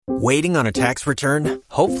Waiting on a tax return?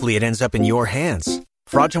 Hopefully it ends up in your hands.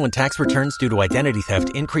 Fraudulent tax returns due to identity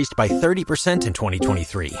theft increased by 30% in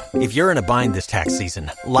 2023. If you're in a bind this tax season,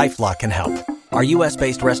 LifeLock can help. Our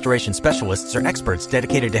U.S.-based restoration specialists are experts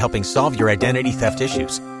dedicated to helping solve your identity theft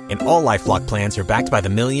issues. And all LifeLock plans are backed by the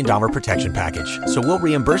 $1 Million Protection Package. So we'll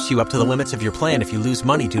reimburse you up to the limits of your plan if you lose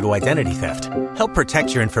money due to identity theft. Help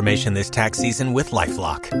protect your information this tax season with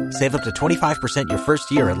LifeLock. Save up to 25% your first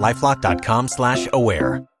year at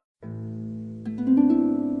LifeLock.com/aware.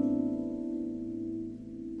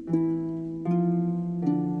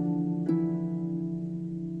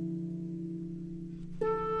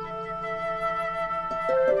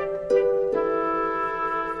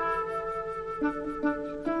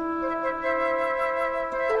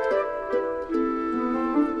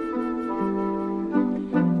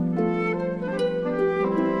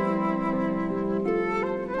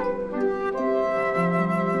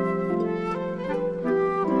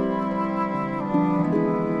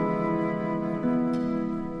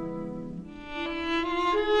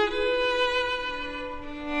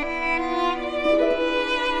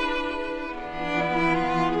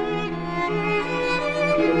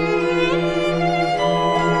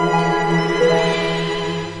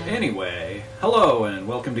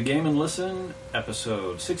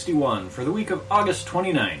 Episode 61 for the week of August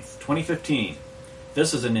 29th, 2015.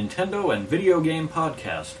 This is a Nintendo and video game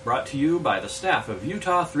podcast brought to you by the staff of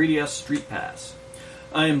Utah 3DS Street Pass.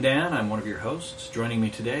 I am Dan, I'm one of your hosts. Joining me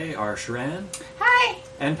today are Sharan. Hi.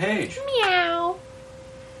 And Paige. Meow.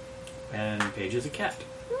 And Paige is a cat.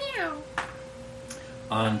 Meow.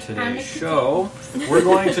 On today's show, we're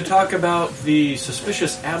going to talk about the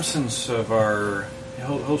suspicious absence of our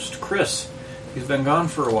host Chris. He's been gone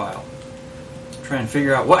for a while. Try and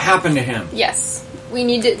figure out what happened to him. Yes.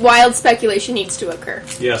 Wild speculation needs to occur.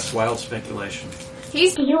 Yes, wild speculation.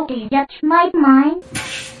 He's guilty. That's my mind.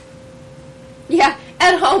 Yeah,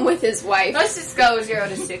 at home with his wife. Let's just go 0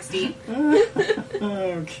 to 60.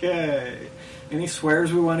 Okay. Any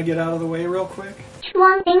swears we want to get out of the way real quick?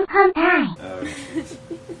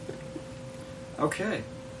 Okay.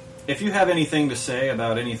 If you have anything to say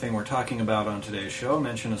about anything we're talking about on today's show,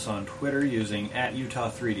 mention us on Twitter using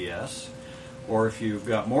 @Utah3DS. Or if you've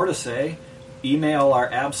got more to say, email our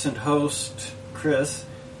absent host, Chris.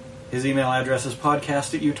 His email address is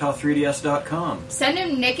podcast@utah3ds.com. Send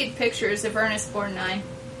him naked pictures of Ernest Borgnine.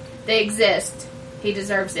 They exist. He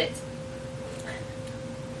deserves it.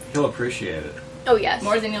 He'll appreciate it. Oh, yes.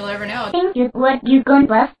 More than you'll ever know. Think you what you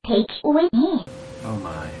gonna take with me. Oh,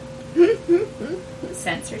 my.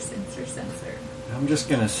 Censor. I'm just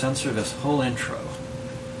going to censor this whole intro.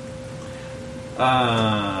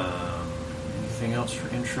 Anything else for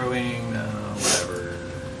introing? Whatever.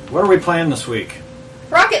 What are we playing this week?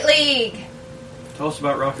 Rocket League! Tell us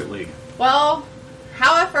about Rocket League. Well,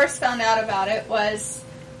 how I first found out about it was,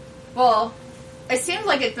 it seems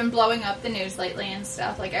like it's been blowing up the news lately and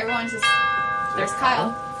stuff. Like, everyone's just... There's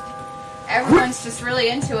Kyle. Everyone's just really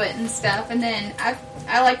into it and stuff. And then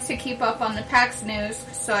I like to keep up on the PAX news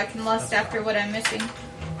so I can lust after what I'm missing.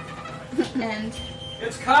 And...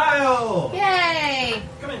 It's Kyle! Yay!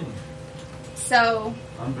 Come in. So...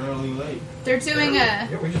 I'm barely late. They're doing Yeah,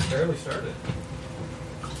 we just barely started.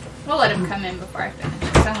 We'll let him come in before I finish,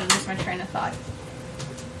 because I'm going to lose my train of thought.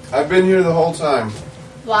 I've been here the whole time.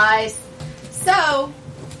 Lies. So,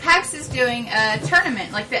 PAX is doing a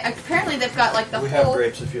tournament. Like, apparently they've got, like, we have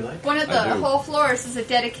grapes if you like. One of the whole floors is a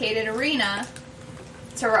dedicated arena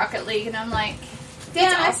to Rocket League, and I'm like,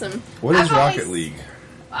 damn, that's awesome. What is Rocket League?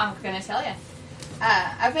 I'm going to tell you.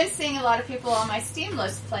 I've been seeing a lot of people on my Steam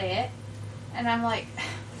list play it, and I'm like,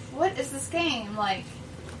 what is this game? Like,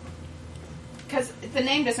 because the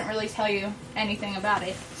name doesn't really tell you anything about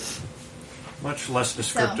it. Much less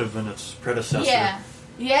descriptive than its predecessor.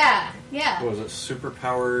 Yeah. What was it?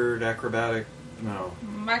 Super-powered acrobatic? No.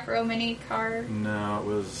 Micro mini car? No, it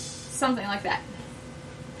was... Something like that.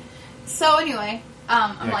 So anyway,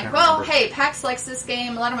 I'm like, well, remember. Hey, PAX likes this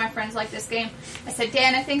game. A lot of my friends like this game. I said,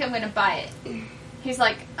 Dan, I think I'm going to buy it. He's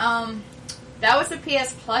like, that was a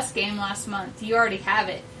PS Plus game last month. You already have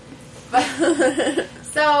it. But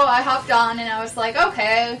so I hopped on and I was like,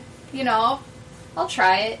 okay, I'll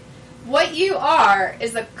try it. What you are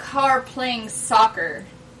is a car playing soccer.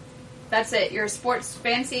 That's it. You're a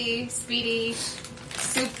fancy, speedy,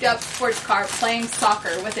 souped-up sports car playing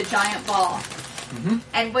soccer with a giant ball. Mm-hmm.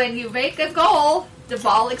 And when you make a goal, the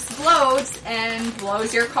ball explodes and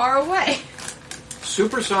blows your car away.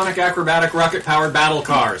 Supersonic acrobatic rocket-powered battle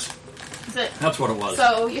cars. That's what it was.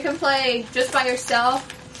 So you can play just by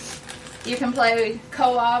yourself. You can play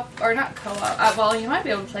co-op, or not co-op. Well, you might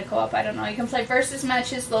be able to play co-op. I don't know. You can play versus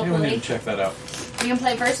matches locally. We need to check that out. You can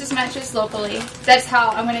play versus matches locally. That's how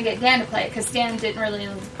I'm going to get Dan to play it, because Dan didn't really...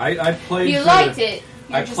 I played... You liked it.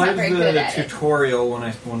 You're I just played not very good the at it. tutorial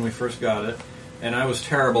when we first got it, and I was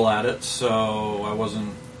terrible at it, so I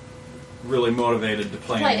wasn't really motivated to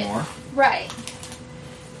play anymore. Right.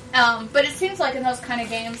 But it seems like in those kind of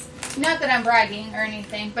games, not that I'm bragging or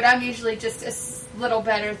anything, but I'm usually just a little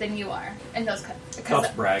better than you are in those kind of...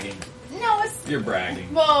 That's bragging. No, it's... You're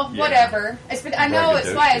bragging. Well, Yeah. whatever. I know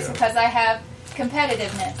it's why. It's yeah. because I have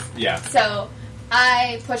competitiveness. Yeah. So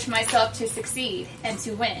I push myself to succeed and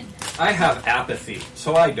to win. I have apathy,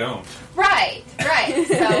 so I don't. Right.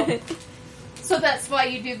 So that's why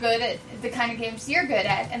you do good at the kind of games you're good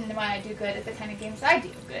at, and why I do good at the kind of games I do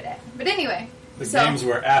good at. But anyway. The games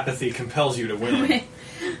where apathy compels you to win.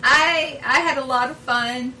 I had a lot of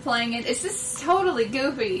fun playing it. It's just totally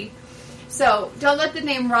goofy. So don't let the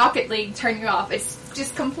name Rocket League turn you off. It's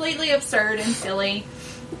just completely absurd and silly.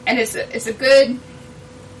 And it's a good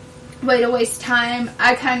way to waste time.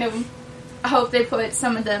 I kind of hope they put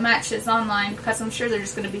some of the matches online, because I'm sure they're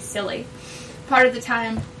just going to be silly. Part of the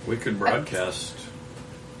time... We could broadcast.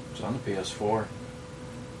 It's on the PS4.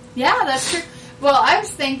 Yeah, that's true. Well, I was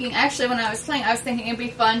thinking, actually, when I was playing, I was thinking it'd be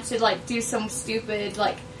fun to, like, do some stupid,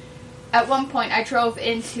 like... At one point, I drove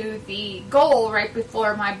into the goal right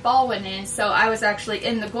before my ball went in, so I was actually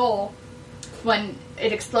in the goal when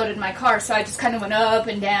it exploded my car, so I just kind of went up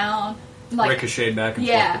and down. Like, ricocheted back and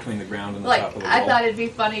forth between the ground and the top of the goal. I thought it'd be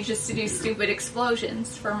funny just to do stupid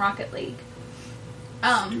explosions from Rocket League.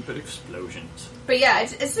 Stupid explosions. But yeah,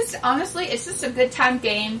 it's just, honestly, it's just a good time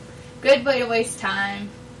game. Good way to waste time.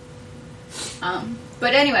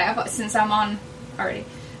 But anyway, since I'm on already,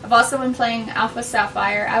 I've also been playing Alpha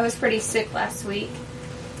Sapphire. I was pretty sick last week.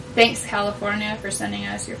 Thanks, California, for sending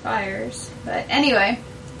us your fires. But anyway,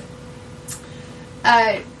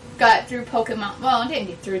 I got through Pokemon. Well, I didn't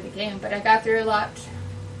get through the game, but I got through a lot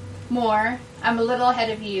more. I'm a little ahead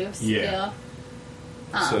of you still. Yeah.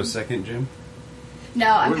 So second gym? No,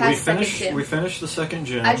 I'm past second gym. We finished the second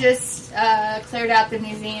gym. I just cleared out the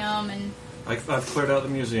museum and... I've cleared out the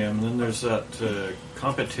museum, and then there's that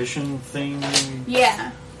competition thing.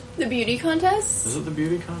 Yeah. The beauty contest? Is it the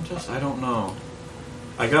beauty contest? I don't know.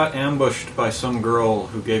 I got ambushed by some girl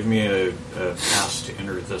who gave me a pass to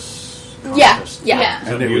enter this contest. Yeah. Is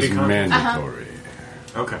that And a it was beauty contest? mandatory.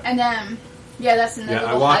 Okay. And then, that's in the Yeah, I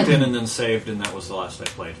little walked hut. in and then saved, and that was the last I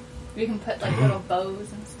played. You can put, like, little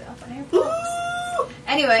bows and stuff on your books.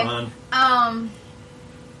 Anyway. Fun.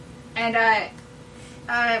 And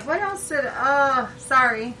what else did... Oh,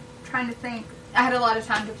 sorry. I'm trying to think. I had a lot of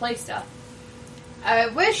time to play stuff. I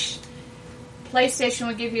wish PlayStation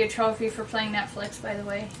would give you a trophy for playing Netflix, by the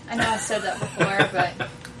way. I know I said that before,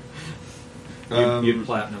 but... You'd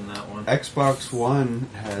platinum that one. Xbox One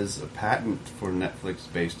has a patent for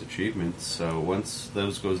Netflix-based achievements, so once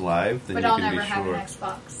those goes live, then But you I'll can never be have sure. an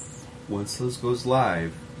Xbox. Once those goes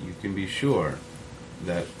live, you can be sure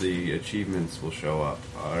that the achievements will show up,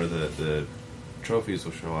 or the trophies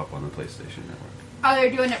will show up on the PlayStation Network. Oh,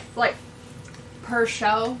 they're doing it, like, per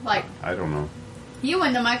show? Like, I don't know. you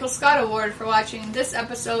win the Michael Scott Award for watching this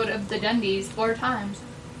episode of The Dundies 4 times.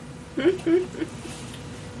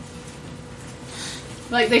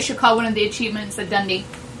 Like, they should call one of the achievements a Dundee.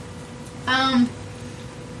 And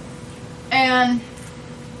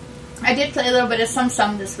I did play a little bit of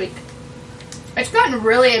Sum this week. It's gotten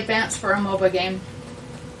really advanced for a MOBA game.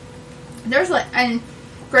 There's like, and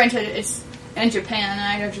granted, it's in Japan, and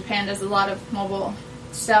I know Japan does a lot of mobile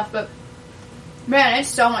stuff, but man, it's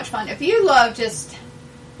so much fun. If you love just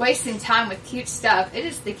wasting time with cute stuff, it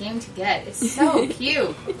is the game to get. It's so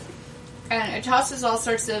cute. And it tosses all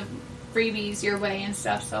sorts of freebies your way and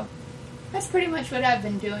stuff, so that's pretty much what I've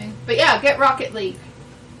been doing. But yeah, get Rocket League.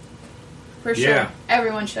 For sure. Yeah.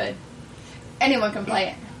 Everyone should. Anyone can play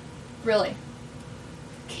it. Really.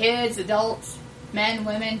 Kids, adults, men,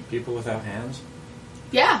 women. People without hands?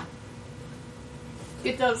 Yeah.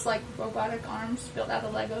 Get those, like, robotic arms built out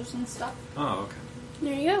of Legos and stuff. Oh, okay.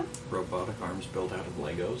 There you go. Robotic arms built out of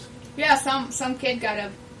Legos. Yeah, some kid got a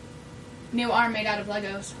new arm made out of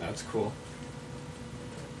Legos. That's cool.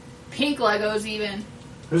 Pink Legos, even.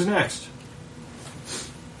 Who's next?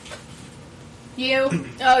 You. Oh,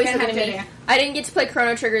 he's Can't looking have at me. video. I didn't get to play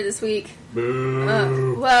Chrono Trigger this week.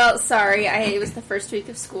 Boo. Well, sorry. It was the first week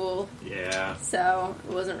of school, Yeah. so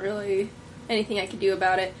it wasn't really anything I could do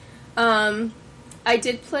about it. I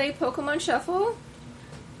did play Pokemon Shuffle.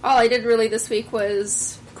 All I did really this week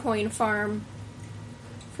was coin farm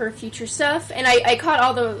for future stuff, and I caught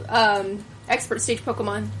all the expert stage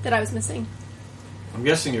Pokemon that I was missing. I'm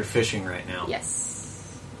guessing you're fishing right now.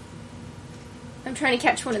 Yes. I'm trying to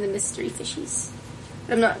catch one of the mystery fishies.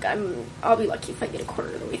 I'll be lucky if I get a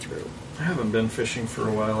quarter of the way through. I haven't been fishing for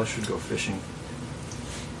a while. I should go fishing.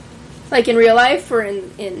 Like in real life or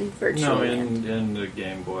in virtual? No, in the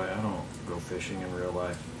Game Boy. I don't go fishing in real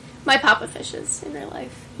life. My papa fishes in real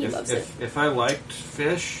life. He loves it. If I liked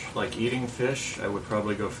fish, like eating fish, I would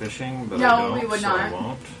probably go fishing, but No, I don't, we would so not. I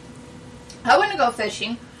won't. I want to go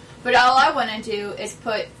fishing, but all I want to do is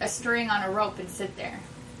put a string on a rope and sit there.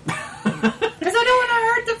 Because I don't want to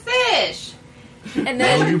hurt the fish. And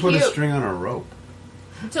Why would then you put a cute. string on a rope?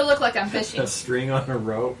 To look like I'm fishing. A string on a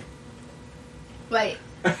rope. Wait.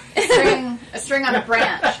 A string on a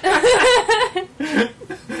branch.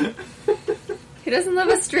 He doesn't love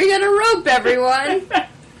a string on a rope, everyone.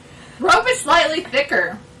 Rope is slightly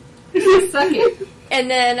thicker. Suck it. And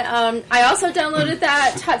then I also downloaded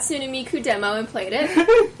that Hatsune Miku demo and played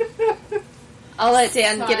it. I'll let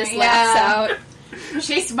Dan get his Sorry, laughs yeah. out.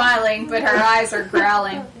 She's smiling, but her eyes are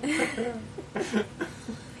growling.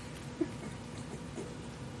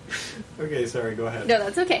 Okay, sorry, go ahead. No,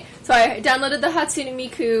 that's okay. So I downloaded the Hatsune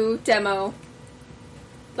Miku demo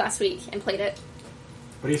last week and played it.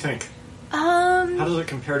 What do you think? How does it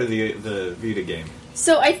compare to the Vita game?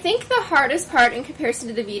 So I think the hardest part in comparison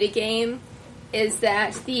to the Vita game is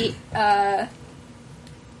that the A,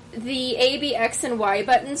 B, X, and Y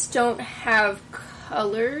buttons don't have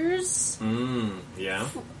colors Yeah.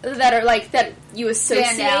 that are like that you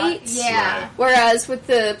Stand out. associate. Yeah. Right. Whereas with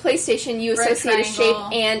the PlayStation, you Red associate a shape triangle.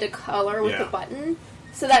 and a color with Yeah. the button.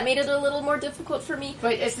 So that made it a little more difficult for me.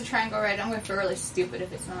 But is the triangle red? I'm going to feel really stupid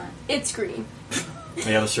if it's not. It's green.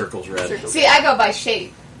 Yeah, the circle's red. Circles. See, I go by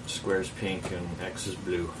shape. Square's pink and X is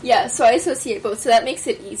blue. Yeah, so I associate both, so that makes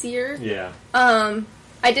it easier. Yeah.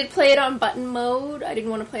 I did play it on button mode. I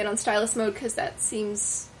didn't want to play it on stylus mode because that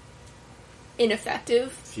seems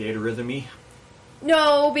ineffective. Theater rhythm-y.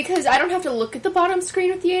 No, because I don't have to look at the bottom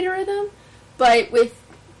screen with the Rhythm, but with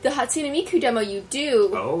the Hatsune Miku demo you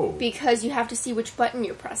do, Oh. because you have to see which button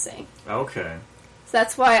you're pressing. Okay. So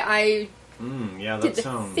that's why I... Yeah, that Did the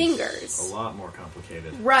sounds fingers. a lot more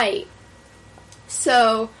complicated. Right.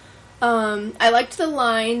 So, I liked the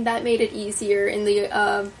line. That made it easier.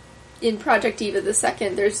 In Project Diva the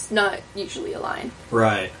second, there's not usually a line.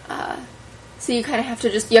 Right. So you kind of have to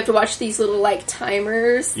you have to watch these little, like,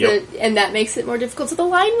 timers, Yep. and that makes it more difficult. So the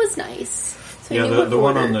line was nice. So I Yeah, knew the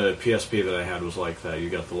what one order. on the PSP that I had was like that. You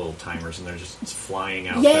got the little timers and they're just flying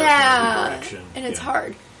out there from every Yeah, direction. and it's Yeah.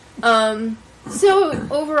 hard. So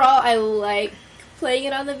overall, I like playing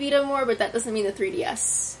it on the Vita more, but that doesn't mean the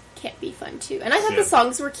 3DS can't be fun too. And I thought Yeah. the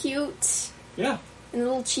songs were cute, Yeah. and the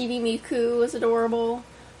little chibi Miku was adorable.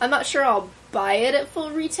 I'm not sure I'll buy it at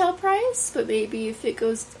full retail price, but maybe if it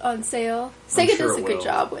goes on sale. Sega sure does a it good will.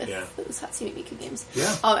 job with Yeah. those Hatsune Miku games.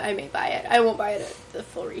 Yeah. I may buy it. I won't buy it at the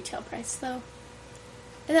full retail price, though.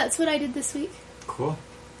 And that's what I did this week. Cool.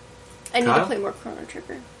 I need to Kyle? play more Chrono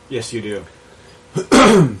Trigger. Yes, you do.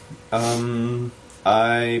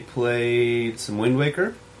 I played some Wind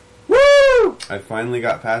Waker. Woo! I finally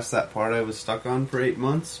got past that part I was stuck on for 8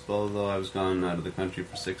 months, although I was gone out of the country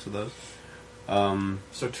for 6 of those.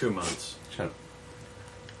 So 2 months. Shut up.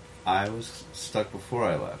 I was stuck before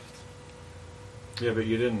I left. Yeah, but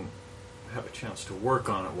you didn't have a chance to work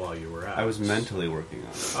on it while you were out. I was mentally working on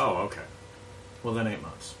it. Oh, okay. Well, then 8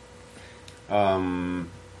 months. Um,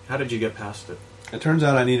 How did you get past it? it turns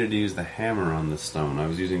out I needed to use the hammer on the stone. I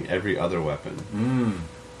was using every other weapon.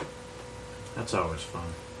 That's always fun.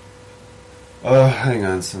 Hang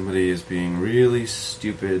on. Somebody is being really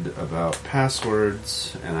stupid about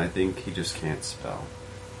passwords, and I think he just can't spell.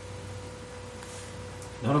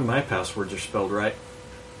 None of my passwords are spelled right.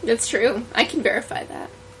 That's true. I can verify that.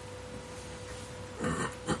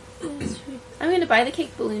 I'm going to buy the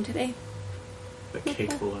cake balloon today. The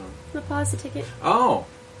cake balloon. I'm going to pause the ticket. Oh!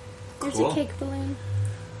 There's Cool. a cake balloon.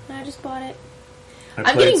 I just bought it. I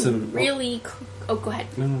I'm played getting some. really... Oh, go ahead.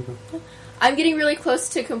 No, go. I'm getting really close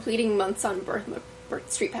to completing months on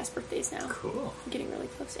Street Pass birthdays now. Cool. I'm getting really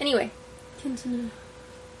close. Anyway, continue.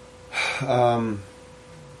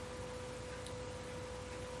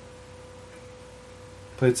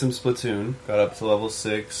 Played some Splatoon. Got up to level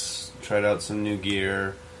 6. Tried out some new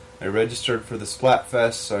gear. I registered for the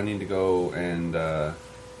Splatfest, so I need to go and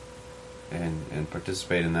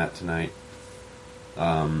participate in that tonight.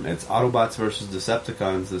 It's Autobots versus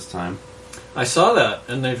Decepticons this time. I saw that,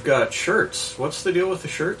 and they've got shirts. What's the deal with the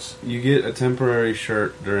shirts? You get a temporary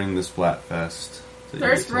shirt during the Splatfest. that you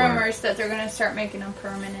There's get to wear. rumors that they're going to start making them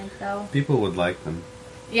permanent, though. People would like them.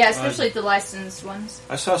 Yeah, especially the licensed ones.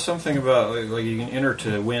 I saw something about like you can enter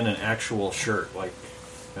to win an actual shirt, like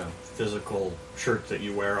a physical shirt that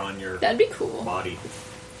you wear on your That'd be cool. body,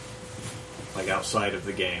 like outside of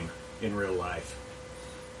the game in real life.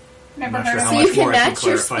 Never I'm not heard sure of how So much you can more I can match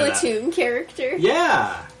your clarify that. Splatoon character.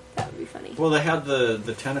 Yeah. That would be funny. Well, they had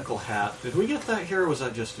the tentacle hat. Did we get that here, or was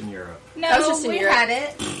that just in Europe? No, That was just in we Europe. had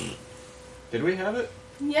it. Did we have it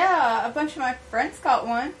Yeah, a bunch of my friends got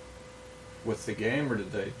one. with the game, or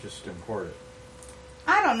did they just import it?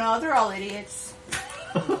 I don't know. They're all idiots.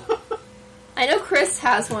 I know Chris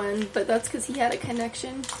has one, but that's because he had a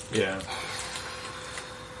connection. Yeah.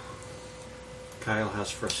 Kyle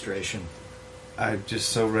has frustration. I'm just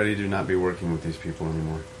so ready to not be working with these people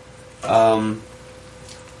anymore.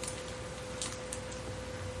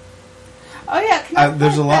 Oh yeah, can I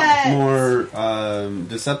There's put a lot that- more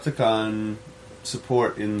Decepticon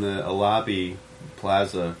support in the Alabi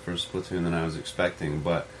Plaza for Splatoon than I was expecting,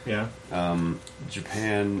 but Yeah.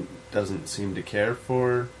 Japan doesn't seem to care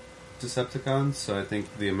for Decepticons, so I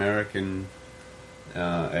think the American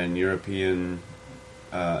and European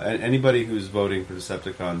and anybody who's voting for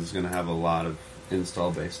Decepticons is going to have a lot of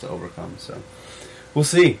install base to overcome. So we'll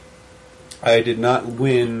see. I did not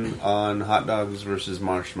win on hot dogs versus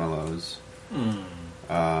marshmallows.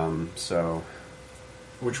 So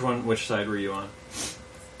Which side were you on?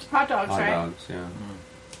 hot dogs, hot right? dogs, yeah.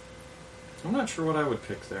 I'm not sure what I would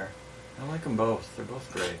pick there. I like them both. They're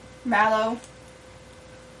both great. Mallow.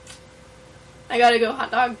 I gotta go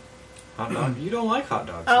hot dog. Hot dog? You don't like hot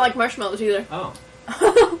dogs? I don't like marshmallows either. Oh,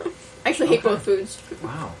 I actually hate Okay. both foods.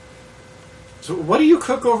 wow. So what do you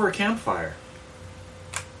cook over a campfire?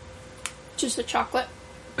 Just a chocolate.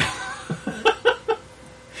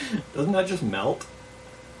 Doesn't that just melt?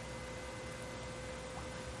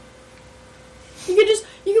 You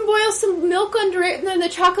can boil some milk under it, and then the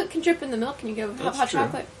chocolate can drip in the milk, and you have That's hot true.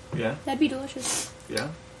 chocolate. Yeah, That'd be delicious. yeah.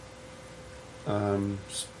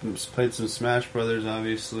 Played some Smash Brothers,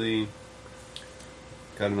 obviously.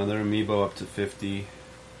 Got another amiibo up to 50.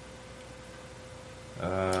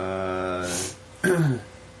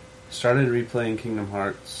 Started replaying Kingdom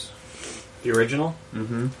Hearts. The original?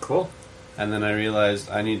 Mm-hmm. Cool. And then I realized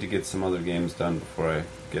I need to get some other games done before I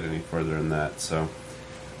get any further in that. So,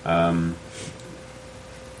 I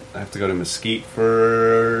have to go to Mesquite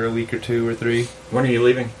for a week or 2 or 3. When are you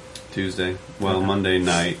leaving? Tuesday. Well, Okay. Monday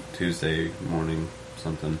night, Tuesday morning,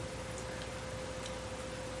 something.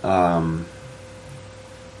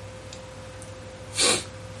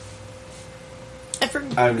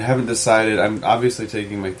 I haven't decided. I'm obviously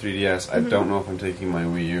taking my 3DS. I don't know if I'm taking my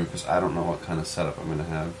Wii U because I don't know what kind of setup I'm going to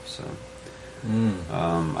have. So,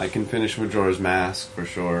 I can finish Majora's Mask for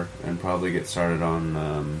sure, and probably get started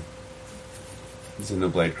on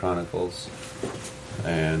Xenoblade Chronicles,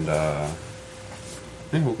 and yeah,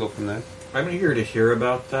 we'll go from there. I'm eager to hear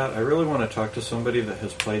about that. I really want to talk to somebody that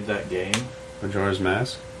has played that game. Majora's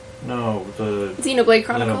Mask. No, the Xenoblade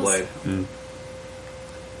Chronicles. Xenoblade. Mm.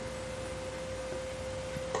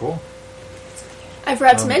 Cool. I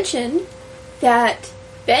forgot to mention that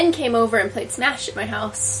Ben came over and played Smash at my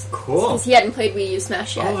house. Cool. Because he hadn't played Wii U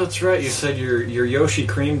Smash yet. Oh, that's right. You said your Yoshi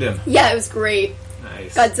creamed him. Yeah, it was great.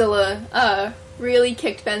 Nice. Godzilla really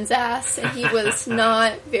kicked Ben's ass, and he was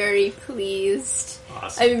not very pleased.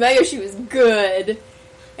 Awesome. I mean, my Yoshi was good,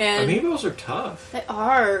 and Amiibos are tough. they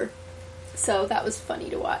are. So that was funny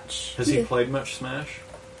to watch. Has he played much Smash?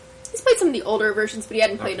 He's played some of the older versions, but he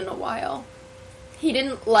hadn't played Okay. in a while. He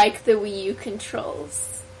didn't like the Wii U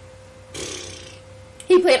controls.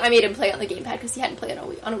 I made him play on the gamepad because he hadn't played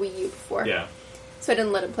on a Wii U before. Yeah. So I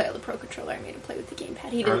didn't let him play on the Pro Controller. I made him play with the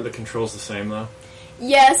gamepad. He Aren't didn't. the controls the same, though?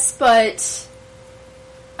 Yes, but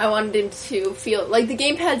I wanted him to feel like the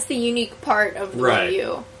gamepad's the unique part of the Right. Wii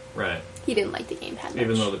U. Right. He didn't like the gamepad much.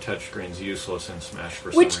 Even though the touchscreen's useless in Smash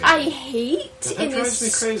for Which some reason. I hate That and drives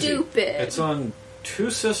is me crazy. stupid. It's on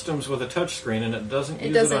 2 systems with a touchscreen, and it doesn't It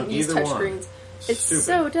use doesn't it on use either touchscreens. one. It's Stupid.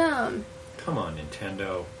 so dumb. Come on,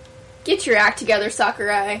 Nintendo. Get your act together,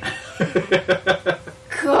 Sakurai.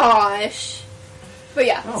 Gosh. But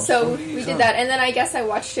yeah, Oh, so somebody's we on. did that, and then I guess I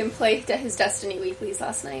watched him play his Destiny weeklies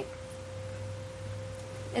last night.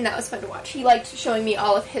 And that was fun to watch. He liked showing me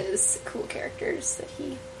all of his cool characters that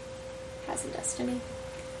he has in Destiny.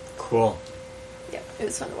 Cool. Yeah, it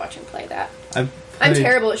was fun to watch him play that. I'm I'm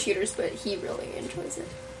terrible at shooters, but he really enjoys it.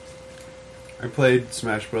 I played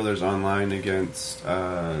Smash Brothers online against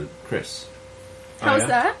Chris. How was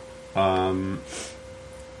yeah? that?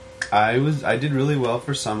 I did really well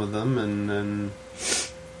for some of them, and then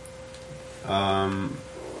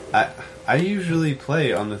I usually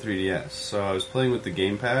play on the 3DS, so I was playing with the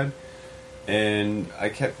gamepad, and I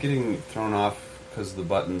kept getting thrown off because the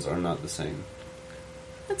buttons are not the same,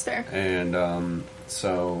 That's fair. and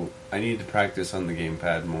so I need to practice on the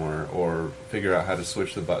gamepad more, or figure out how to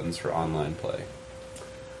switch the buttons for online play.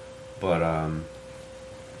 But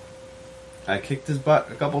I kicked his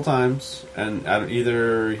butt a couple times, and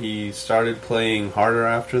either he started playing harder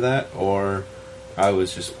after that, or I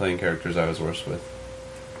was just playing characters I was worse with.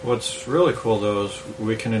 What's really cool, though, is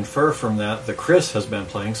we can infer from that Chris has been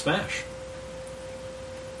playing Smash.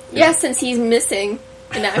 Yeah, since he's missing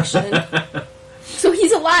in action. So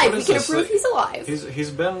he's alive. We can this? prove he's alive. He's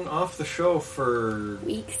been off the show for...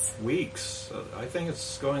 Weeks. I think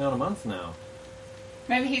it's going on a month now.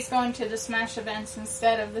 Maybe he's going to the Smash events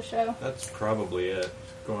instead of the show. That's probably it.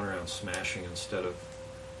 Going around smashing instead of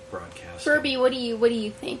broadcasting. Furby, what do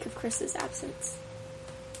you think of Chris's absence?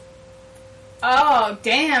 Oh,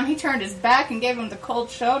 damn. He turned his back and gave him the cold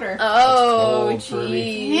shoulder. Oh,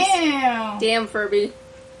 jeez. Damn. Damn, Furby.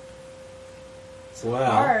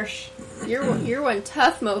 Wow. Harsh. You're one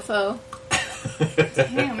tough mofo.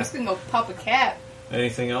 Damn, I'm just going to go pop a cap.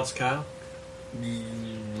 Anything else, Kyle?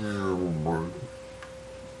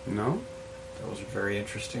 No? That was a very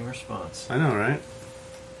interesting response. I know, right?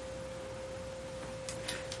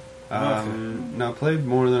 No, played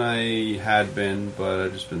more than I had been, but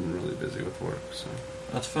I've just been really busy with work, so...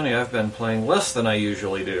 That's funny, I've been playing less than I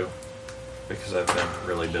usually do, because I've been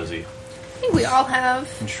really busy. I think we all have.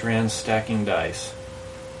 And Shran's stacking dice.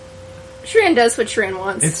 Shran does what Shran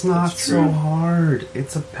wants. It's not so hard.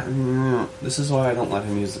 It's a... This is why I don't let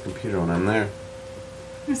him use the computer when I'm there.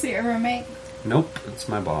 Is he your roommate? Nope, it's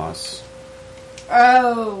my boss.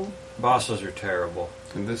 Oh. Bosses are terrible.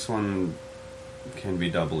 And this one can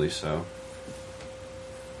be doubly so.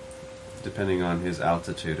 Depending on his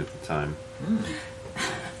altitude at the time.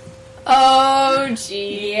 Oh,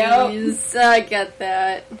 jeez. I get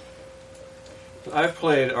that. I've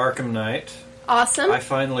played Arkham Knight. Awesome. I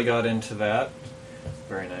finally got into that.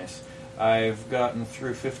 Very nice. I've gotten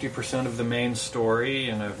through 50% of the main story,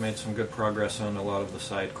 and I've made some good progress on a lot of the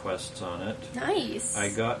side quests on it. Nice. I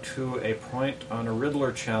got to a point on a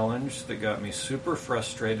Riddler challenge that got me super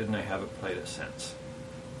frustrated, and I haven't played it since.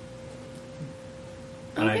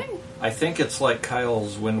 And Okay. I think it's like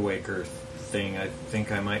Kyle's Wind Waker thing. I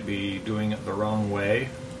think I might be doing it the wrong way,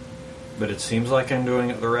 but it seems like I'm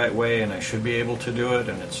doing it the right way, and I should be able to do it,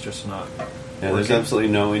 and it's just not Yeah, there's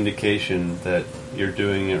absolutely no indication that you're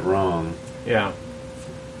doing it wrong. Yeah.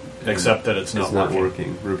 Except that it's not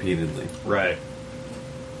working repeatedly. Right.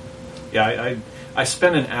 Yeah, I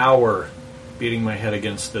spent an hour beating my head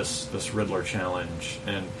against this Riddler challenge,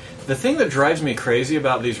 and the thing that drives me crazy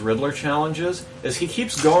about these Riddler challenges is he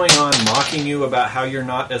keeps going on mocking you about how you're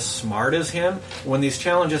not as smart as him when these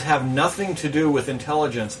challenges have nothing to do with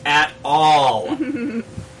intelligence at all.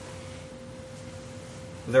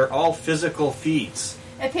 They're all physical feats.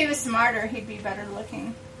 If he was smarter, he'd be better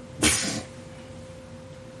looking.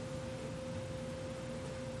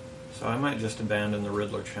 So I might just abandon the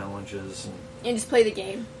Riddler challenges And just play the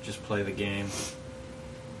game. just play the game.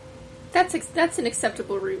 That's an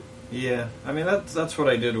acceptable route. Yeah, I mean that's what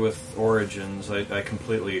I did with Origins. I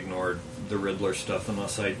completely ignored the Riddler stuff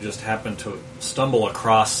unless I just happened to stumble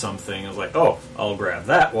across something. I was like, oh, I'll grab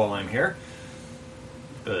that while I'm here.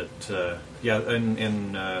 But yeah,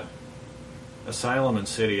 in Asylum and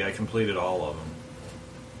City, I completed all of them.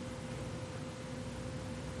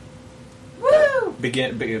 Woo!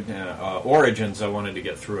 Origins, I wanted to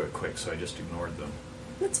get through it quick, so I just ignored them.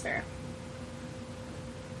 That's fair.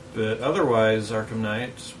 But otherwise, Arkham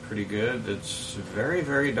Knight's pretty good. It's very,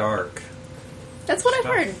 very dark. That's what I've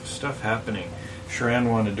heard. Stuff happening. Sharan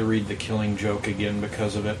wanted to read The Killing Joke again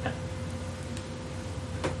because of it.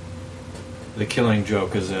 The Killing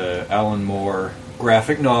Joke is a Alan Moore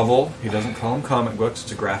graphic novel. He doesn't call them comic books.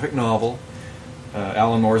 It's a graphic novel.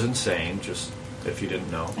 Alan Moore's insane, just if you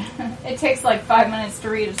didn't know. It takes like 5 minutes to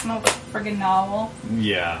read a friggin' novel.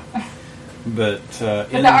 Yeah. But the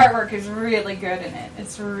artwork is really good in it.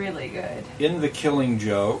 It's really good. In The Killing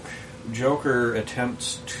Joke, Joker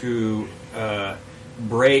attempts to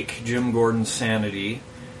break Jim Gordon's sanity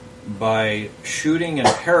by shooting and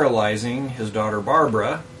paralyzing his daughter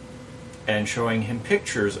Barbara and showing him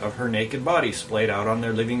pictures of her naked body splayed out on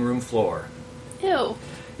their living room floor. Ew.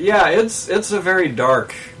 Yeah, it's a very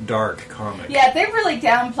dark comic. Yeah, they really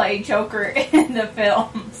downplay Joker in the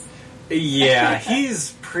films. Yeah,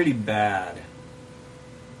 he's pretty bad.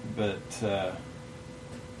 But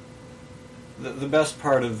the best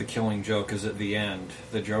part of The Killing Joke is at the end.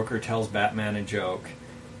 The Joker tells Batman a joke,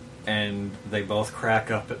 and they both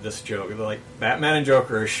crack up at this joke. They're like, Batman and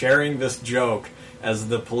Joker are sharing this joke as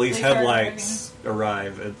the police headlights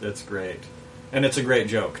arrive. It's great. And it's a great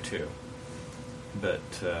joke, too. But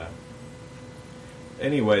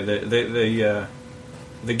anyway,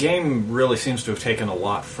 the game really seems to have taken a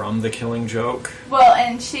lot from The Killing Joke. Well,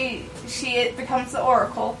 and she becomes the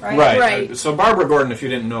Oracle, right? Right. So Barbara Gordon, if you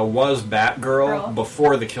didn't know, was Batgirl Girl.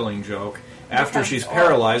 before The Killing Joke. After Becomes she's Oracle.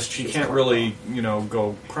 paralyzed, she She's can't Oracle. really,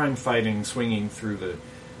 go crime fighting, swinging through the...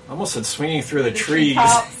 I almost said swinging through the The trees.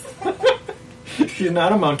 treetops. She's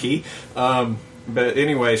not a monkey. But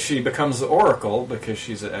anyway, she becomes the Oracle because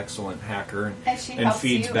she's an excellent hacker And she and helps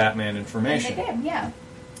feeds you Batman in the information. game, yeah.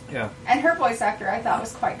 Yeah. And her voice actor, I thought,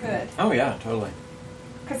 was quite good. Oh, yeah, totally.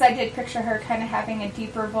 Because I did picture her kind of having a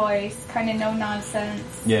deeper voice, kind of no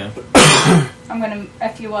nonsense. Yeah. I'm going to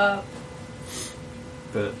F you up.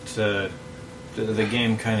 But the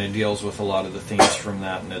game kind of deals with a lot of the themes from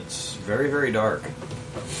that, and it's very, very dark.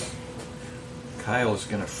 Kyle is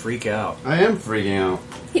going to freak out. I am freaking out.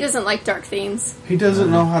 He doesn't like dark themes. He doesn't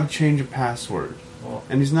know how to change a password. Well,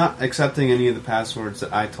 And he's not accepting any of the passwords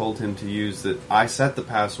that I told him to use, that I set the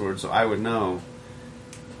password so I would know.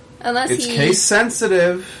 Unless It's he... case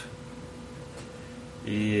sensitive.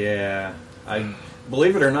 yeah.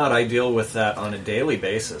 Believe it or not, I deal with that on a daily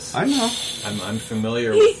basis. I know. I'm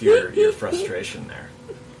familiar with your frustration there.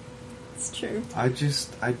 It's true. I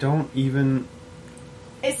don't even...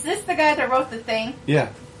 Is this the guy that wrote the thing? Yeah.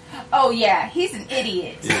 Oh, yeah. He's an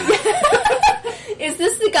idiot. Is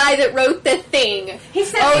this the guy that wrote the thing? He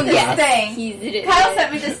sent me this thing. He's an idiot. Kyle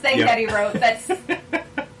sent me this thing Yep. that he wrote that's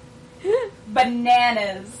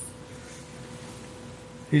bananas.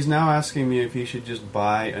 He's now asking me if he should just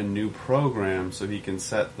buy a new program so he can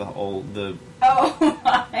set the Oh,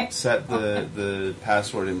 my. set the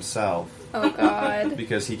password himself, Oh, God.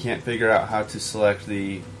 because he can't figure out how to select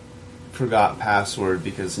the forgot password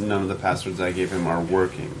because none of the passwords I gave him are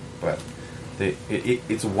working. But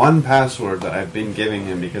it's one password that I've been giving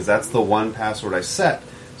him because that's the one password I set,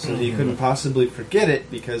 so he couldn't possibly forget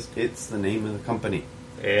it because it's the name of the company.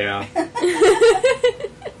 Yeah.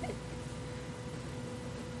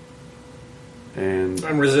 And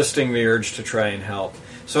I'm resisting the urge to try and help.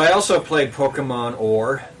 So I also played Pokemon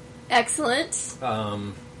Ore. Excellent.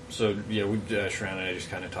 So, yeah, Sharon and I just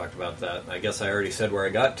kind of talked about that. I guess I already said where I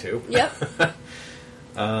got to. Yep.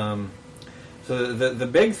 So the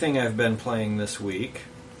big thing I've been playing this week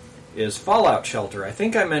is Fallout Shelter. I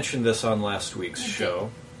think I mentioned this on last week's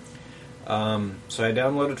show. So I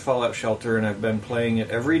downloaded Fallout Shelter, and I've been playing it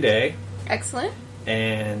every day. Excellent.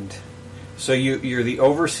 And so you're the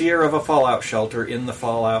overseer of a Fallout Shelter in the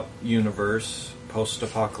Fallout universe,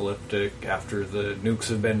 post-apocalyptic, after the nukes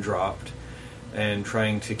have been dropped, and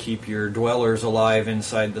trying to keep your dwellers alive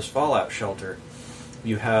inside this Fallout Shelter.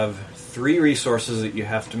 You have 3 resources that you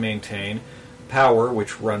have to maintain. Power,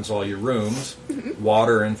 which runs all your rooms,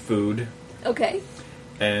 water and food. Okay.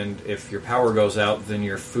 And if your power goes out, then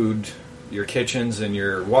your food, your kitchens, and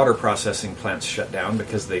your water processing plants shut down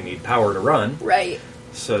because they need power to run. Right.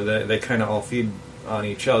 So they kind of all feed on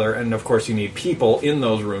each other. And, of course, you need people in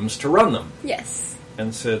those rooms to run them. Yes.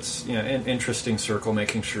 And so it's an interesting circle,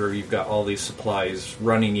 making sure you've got all these supplies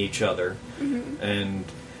running each other. Mm-hmm. And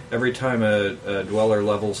every time a dweller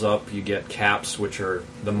levels up, you get caps, which are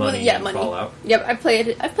the money in money. Fallout. Yep, I've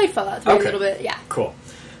played Fallout 3 a little bit, yeah. Cool.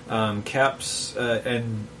 Caps,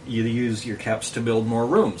 and you use your caps to build more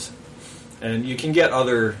rooms. And you can get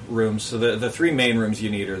other rooms. So the 3 main rooms you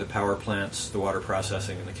need are the power plants, the water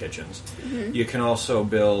processing, and the kitchens. Mm-hmm. You can also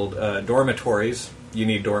build dormitories. You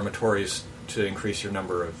need dormitories to increase your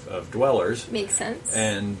number of dwellers. Makes sense.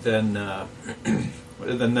 And then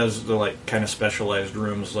then there's the like kind of specialized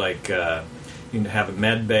rooms, like you can have a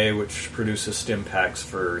med bay, which produces stim packs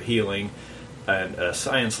for healing, and a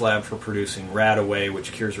science lab for producing radaway,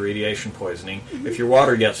 which cures radiation poisoning. Mm-hmm. If your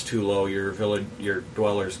water gets too low, your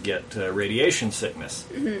dwellers get radiation sickness,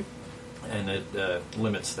 and it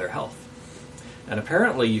limits their health. And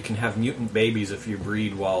apparently, you can have mutant babies if you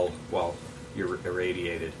breed while you're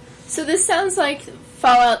irradiated. So this sounds like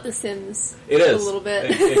Fallout The Sims. It is. A little bit.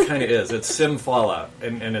 It kind of is. It's Sim Fallout,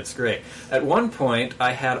 and it's great. At one point,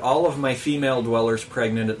 I had all of my female dwellers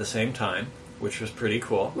pregnant at the same time, which was pretty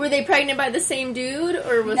cool. Were they pregnant by the same dude,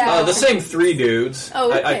 or was No. it... The same 3 dudes.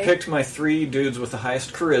 Oh, okay. I picked my 3 dudes with the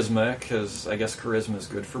highest charisma, because I guess charisma is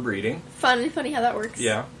good for breeding. Funny how that works.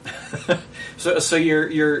 Yeah. So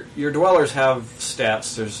your dwellers have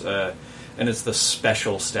stats. There's and it's the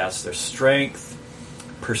special stats. There's strength,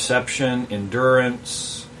 perception,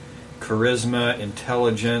 endurance, charisma,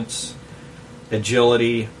 intelligence,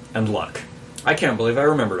 agility, and luck. I can't believe I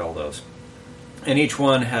remembered all those. And each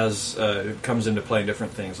one has comes into play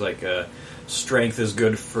different things, like strength is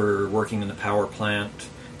good for working in the power plant,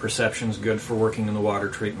 perception is good for working in the water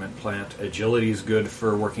treatment plant, agility is good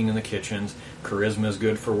for working in the kitchens, charisma is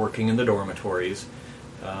good for working in the dormitories.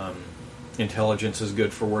 intelligence is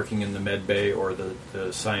good for working in the med bay or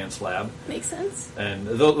the science lab. Makes sense. And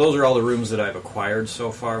those are all the rooms that I've acquired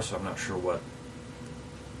so far, so I'm not sure what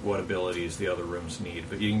abilities the other rooms need.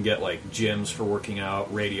 But you can get, like, gyms for working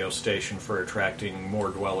out, radio station for attracting more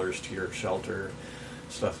dwellers to your shelter,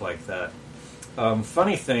 stuff like that.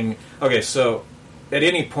 Funny thing, okay, so at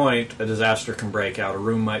any point a disaster can break out. A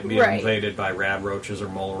room might be invaded by rad roaches or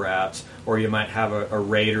mole rats, or you might have a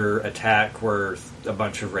raider attack where a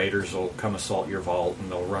bunch of raiders will come assault your vault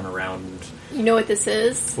and they'll run around. And, you know what this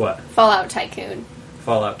is? What? Fallout Tycoon.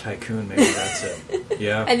 Fallout Tycoon, maybe that's it.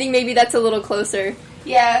 Yeah. I think maybe that's a little closer.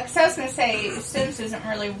 Yeah, because I was going to say, Sims doesn't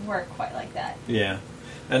really work quite like that. Yeah.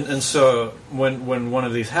 And so when one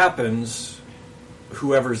of these happens,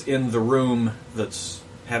 whoever's in the room that's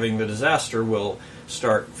having the disaster will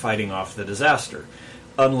start fighting off the disaster.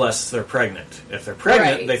 Unless they're pregnant. If they're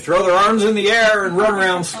pregnant, they throw their arms in the air and run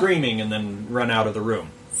around screaming and then run out of the room.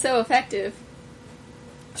 So effective.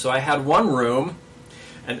 So I had one room,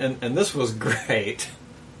 and this was great.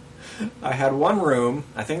 I had one room,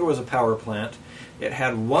 I think it was a power plant. It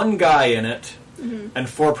had one guy in it and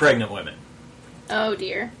 4 pregnant women. Oh,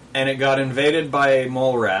 dear. And it got invaded by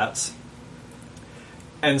mole rats.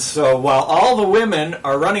 And so while all the women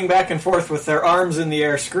are running back and forth with their arms in the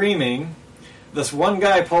air screaming, this one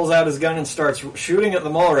guy pulls out his gun and starts shooting at the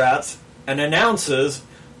mole rats and announces,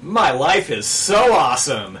 "My life is so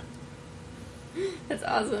awesome." That's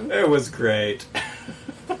awesome. It was great.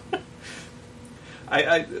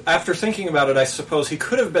 I after thinking about it, I suppose he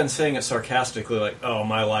could have been saying it sarcastically, like, "Oh,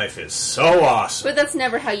 my life is so awesome." But that's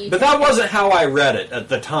never how you But that wasn't how I read it at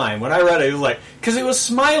the time. When I read it, it was like, because he was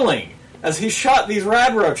smiling as he shot these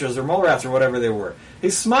rad roaches or mole rats or whatever they were.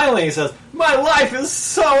 He's smiling. He says, "My life is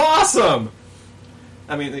so awesome."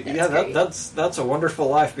 I mean, that's a wonderful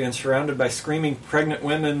life, being surrounded by screaming pregnant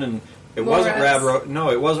women, and it wasn't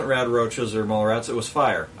it wasn't rad roaches or mole rats. It was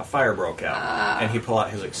fire. A fire broke out, and he pulled out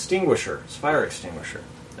his extinguisher, his fire extinguisher.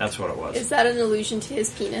 That's what it was. Is that an allusion to his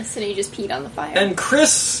penis, and he just peed on the fire? And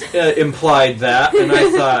Chris implied that, and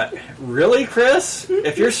I thought, really, Chris?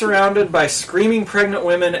 If you're surrounded by screaming pregnant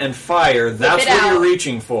women and fire, that's what you're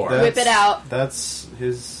reaching for. Whip it out. That's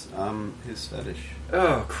his fetish.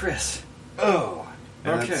 Oh, Chris. Oh.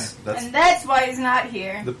 And Okay. That's why he's not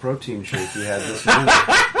here. The protein shake he had this morning.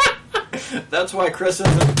 That's why Chris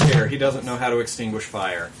isn't here. He doesn't know how to extinguish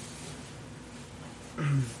fire.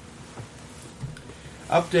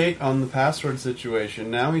 Update on the password situation.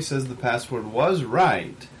 Now he says the password was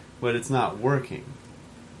right, but it's not working.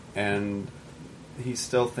 And he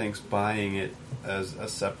still thinks buying it as a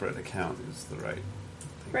separate account is the right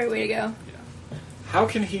way to go. Yeah. How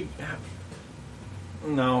can he...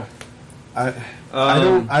 No. I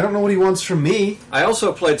don't know what he wants from me. I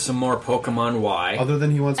also played some more Pokemon Y. Other than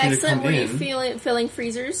he wants me to come Were in. you filling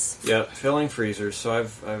freezers? Yeah, filling freezers. So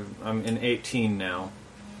I'm in 18 now.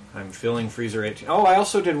 I'm filling freezer 18. Oh, I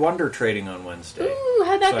also did Wonder Trading on Wednesday. Ooh,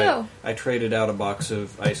 how'd that go? I traded out a box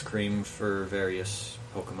of ice cream for various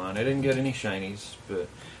Pokemon. I didn't get any shinies, but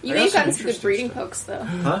you may have gotten some good breeding pokes, though.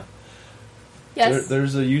 Huh? Yes.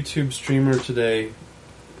 There's a YouTube streamer today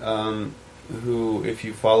who, if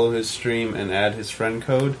you follow his stream and add his friend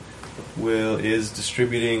code, is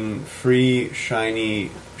distributing free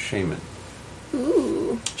shiny shaman.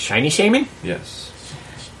 Ooh. Shiny shaman? Yes.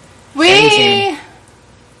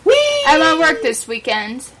 I'm at work this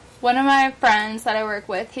weekend. One of my friends that I work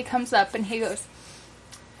with, he comes up and he goes,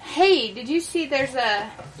 "Hey, did you see there's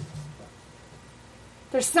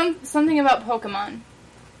something about Pokemon?"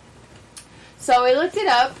 So we looked it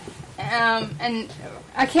up, and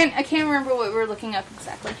I can't remember what we were looking up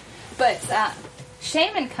exactly, but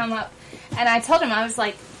Shaman come up, and I told him, I was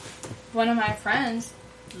like, one of my friends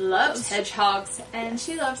loves hedgehogs, and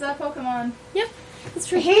she loves that Pokemon. Yep, that's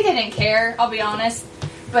true. He didn't care, I'll be honest,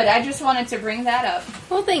 but I just wanted to bring that up.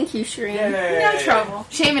 Well, thank you, Shireen. No trouble.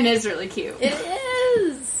 Shaman is really cute. It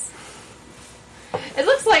is. It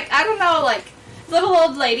looks like, I don't know, like, little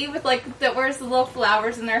old lady with, like, that wears the little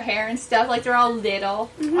flowers in their hair and stuff. Like, they're all little.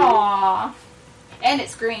 Mm-hmm. Aww. And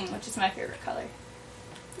it's green, which is my favorite color.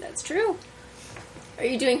 That's true. Are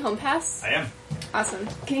you doing home pass? I am. Awesome.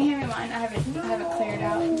 Can you hand me mine? I haven't cleared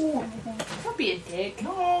out anything. Don't be a dick.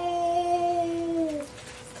 No.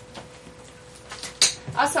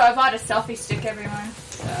 Also, I bought a selfie stick, everyone.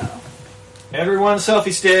 So. Everyone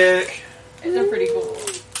selfie stick. They're pretty cool.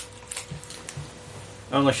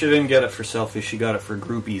 Only she didn't get it for selfies, she got it for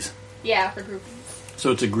groupies. Yeah, for groupies.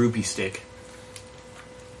 So it's a groupie stick.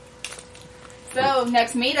 So,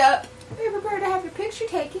 next meetup, we prepared to have your picture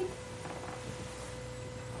taken.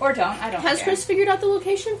 Or don't, I don't Has care. Chris figured out the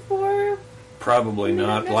location for Probably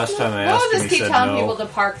not. Last time I We'll asked him, just he keep said telling no. people to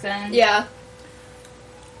park then. Yeah.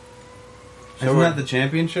 Isn't that the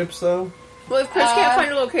championships, though? Well, if Chris can't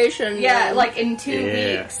find a location... Yeah, then- like in 2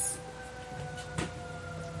 Yeah. weeks.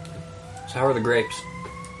 So how are the grapes?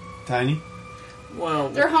 Tiny? Well,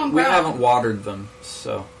 They're we homegrown. haven't watered them,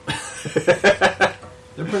 so...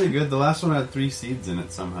 They're pretty good. The last one had 3 seeds in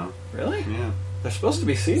it somehow. Really? Yeah. They're supposed to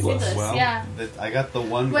be seedless. Seedless. Well, Yeah. I got the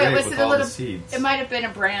one Wait, grape was with it a all little... the seeds. It might have been a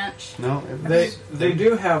branch. No, They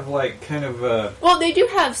do have, like, kind of a... Well, they do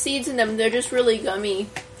have seeds in them. They're just really gummy.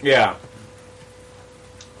 Yeah.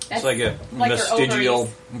 That's It's like a like your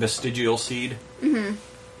vestigial seed. Mm-hmm.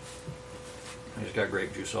 I just got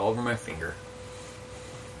grape juice all over my finger.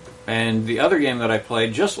 And the other game that I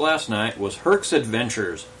played just last night was Herc's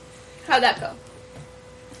Adventures. How'd that go?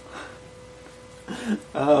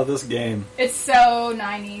 Oh, this game. It's so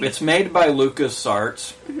 90s. It's made by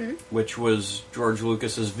LucasArts, Mm-hmm. which was George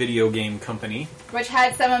Lucas's video game company. Which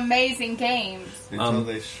had some amazing games. Until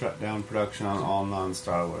they shut down production on all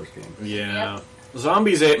non-Star Wars games. Yeah.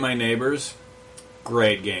 Zombies Ate My Neighbors.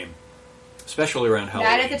 Great game. Especially around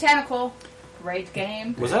Halloween. Night at the Tentacle. Great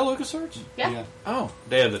game. Was that LucasArts? Yeah. Oh,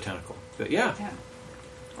 Day of the Tentacle. But yeah. Yeah.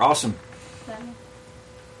 Awesome.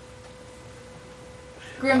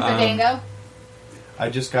 Grim Fandango. I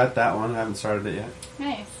just got that one. I haven't started it yet.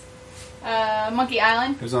 Nice. Monkey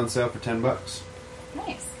Island. It was on sale for $10.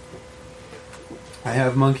 Nice. I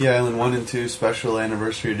have Monkey Island 1 and 2 Special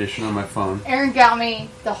Anniversary Edition on my phone. Aaron got me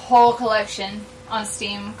the whole collection on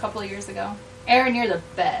Steam a couple of years ago. Aaron, you're the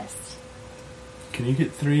best. Can you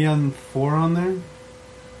get 3 and 4 on there?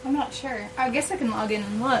 I'm not sure. I guess I can log in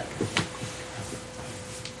and look.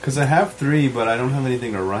 Because I have 3, but I don't have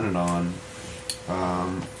anything to run it on.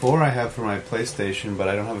 4 I have for my PlayStation, but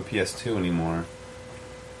I don't have a PS2 anymore.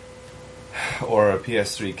 Or a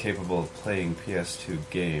PS3 capable of playing PS2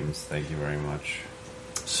 games. Thank you very much.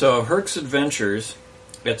 So, Herc's Adventures,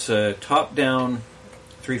 it's a top-down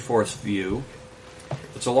 3/4 view.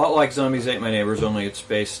 It's a lot like Zombies Ate My Neighbors, only it's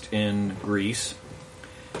based in Greece.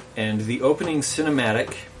 And the opening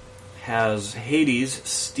cinematic has Hades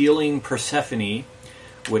stealing Persephone,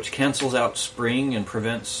 which cancels out spring and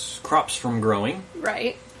prevents crops from growing.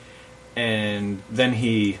 Right. And then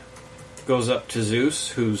he goes up to Zeus,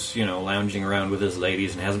 who's, lounging around with his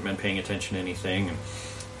ladies and hasn't been paying attention to anything, and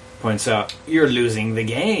points out, "You're losing the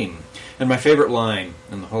game." And my favorite line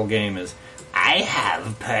in the whole game is, "I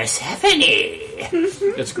have Persephone."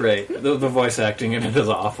 It's great. The voice acting in it is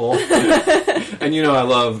awful. And I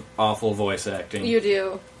love awful voice acting. You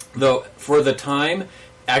do. Though, for the time,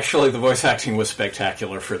 actually the voice acting was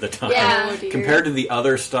spectacular for the time. Yeah. Oh, dear. Compared to the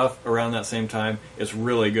other stuff around that same time, it's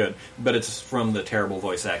really good. But it's from the terrible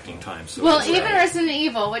voice acting time. So Well, it's, even Resident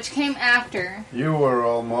Evil, which came after, You were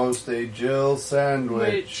almost a Jill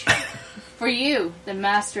sandwich. for you, the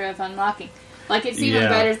master of unlocking. Like, it's even Yeah.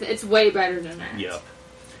 better. It's way better than that. Yep.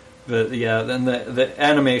 Then the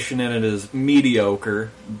animation in it is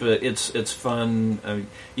mediocre, but it's fun. I mean,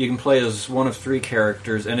 you can play as one of 3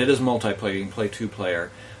 characters, and it is multiplayer. You can play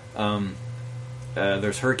 2-player.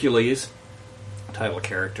 There's Hercules, title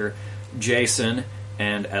character, Jason,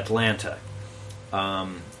 and Atlanta.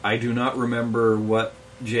 I do not remember what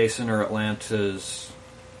Jason or Atlanta's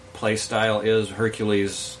play style is.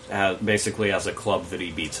 Hercules basically has a club that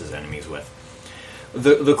he beats his enemies with.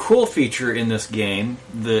 The cool feature in this game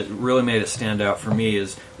that really made it stand out for me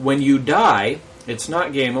is when you die, it's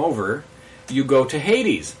not game over. You go to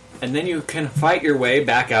Hades, and then you can fight your way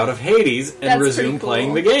back out of Hades and That's resume pretty cool.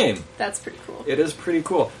 playing the game. That's pretty cool. It is pretty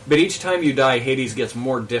cool. But each time you die, Hades gets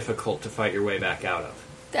more difficult to fight your way back out of.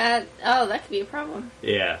 That could be a problem.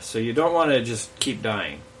 Yeah, so you don't want to just keep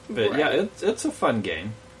dying. But yeah, Right. it's a fun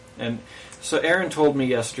game. And so Aaron told me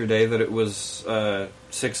yesterday that it was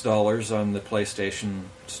 $6 on the PlayStation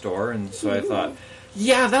Store, and so I thought,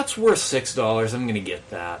 yeah, that's worth $6. I'm going to get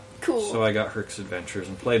that. Cool. So I got Herc's Adventures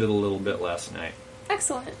and played it a little bit last night.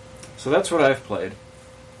 Excellent. So that's what I've played.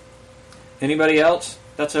 Anybody else?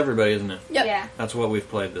 That's everybody, isn't it? Yep. Yeah. That's what we've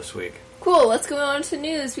played this week. Cool. Let's go on to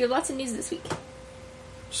news. We have lots of news this week.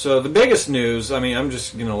 So the biggest news, I'm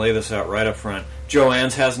just going to lay this out right up front.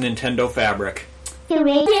 Joanne's has Nintendo Fabric.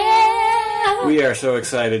 Hooray! Yeah! We are so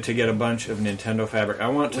excited to get a bunch of Nintendo Fabric. I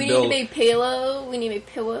want to We build... need to make pillow. We need to make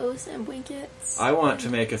pillows and blankets. I want to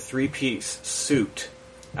make a 3-piece suit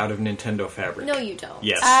out of Nintendo Fabric. No, you don't.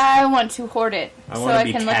 Yes. I want to hoard it I so want to I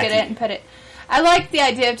be can look at tacky. it and put it. I like the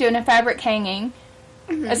idea of doing a fabric hanging,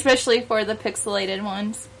 especially for the pixelated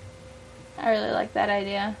ones. I really like that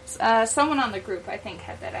idea. Someone on the group, I think,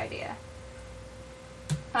 had that idea.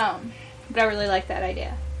 But I really like that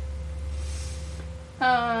idea.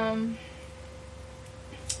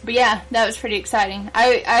 But yeah, that was pretty exciting.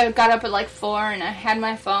 I got up at like 4 and I had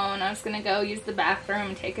my phone. I was going to go use the bathroom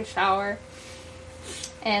and take a shower.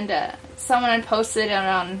 And someone had posted it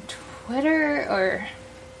on Twitter or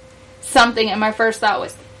something, and my first thought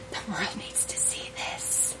was, the world needs to see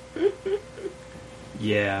this.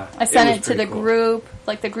 Yeah. I sent it to the cool. group,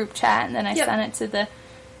 like the group chat, and then I sent it to the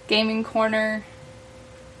gaming corner.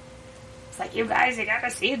 It's like, you guys, you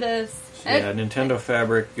gotta see this. Yeah, Nintendo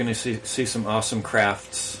Fabric, gonna see some awesome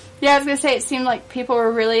crafts. Yeah, I was gonna say, it seemed like people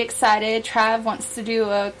were really excited. Trav wants to do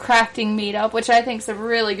a crafting meetup, which I think is a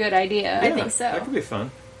really good idea. Yeah, I think so. That could be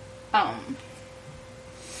fun.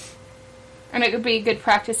 And it would be good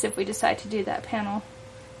practice if we decide to do that panel.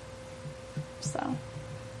 So.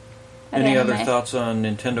 Any other thoughts on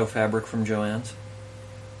Nintendo Fabric from Joanne's?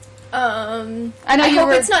 I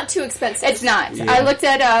hope it's not too expensive. It's not. Yeah. I looked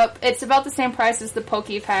it up. It's about the same price as the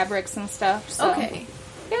Poke Fabrics and stuff. So. Okay.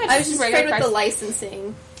 Yeah, I was just afraid with price. the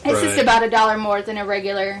licensing. It's just Right. about $1 more than a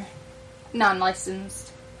regular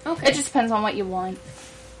non-licensed. Okay. It just depends on what you want.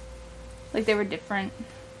 Like, they were different.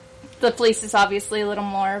 The fleece is obviously a little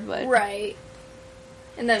more, but... Right.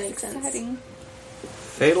 And that makes sense. Exciting.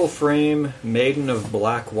 Fatal Frame Maiden of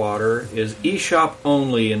Blackwater is eShop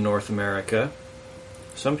only in North America.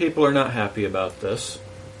 Some people are not happy about this.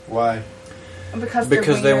 Why?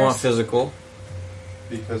 Because they want physical.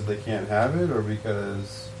 Because they can't have it, or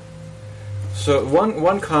because... So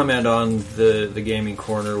one comment on the gaming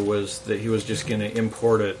corner was that he was just going to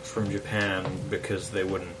import it from Japan because they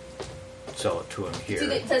wouldn't sell it to him here.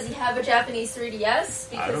 Does he have a Japanese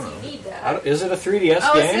 3DS? I don't know. Because you need that. Is it a 3DS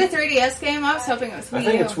Oh, game? is it a 3DS game? I was hoping it was Wii U. I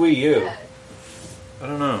think it's Wii U. Yeah. I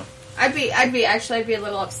don't know. I'd be a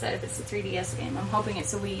little upset if it's a 3DS game. I'm hoping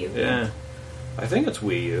it's a Wii U. Yeah. I think it's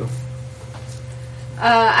Wii U.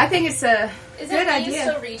 I think it's a Is good it Wii U idea.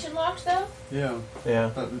 still region locked though? Yeah. Yeah.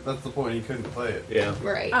 That's the point. He couldn't play it. Yeah.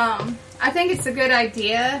 Right. I think it's a good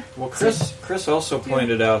idea. Well, Chris also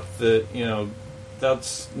pointed out that,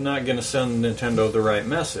 that's not going to send Nintendo the right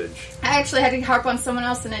message. I actually had to harp on someone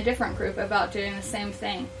else in a different group about doing the same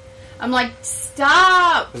thing. I'm like,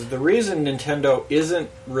 stop! The reason Nintendo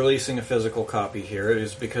isn't releasing a physical copy here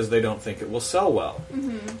is because they don't think it will sell well.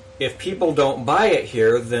 Mm-hmm. If people don't buy it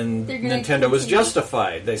here, then Nintendo is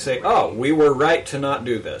justified. They say, oh, we were right to not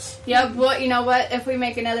do this. Yeah, well, you know what? If we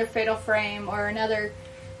make another Fatal Frame or another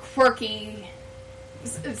quirky...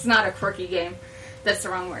 It's not a quirky game. That's the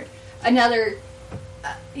wrong word. Another...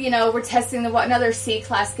 we're testing another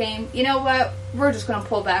C-class game. You know what? We're just going to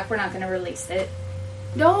pull back. We're not going to release it.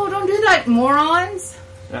 No, don't do that, morons.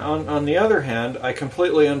 Now, on the other hand, I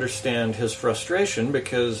completely understand his frustration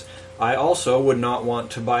because I also would not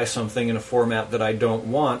want to buy something in a format that I don't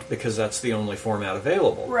want because that's the only format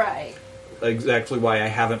available. Right. Exactly why I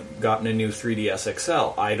haven't gotten a new 3DS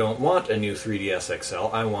XL. I don't want a new 3DS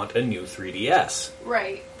XL. I want a new 3DS.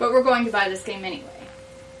 Right. But we're going to buy this game anyway.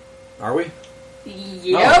 Are we?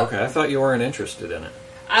 Yep. Oh, okay. I thought you weren't interested in it.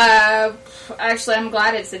 Actually, I'm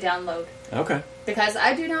glad it's a download. Okay. Because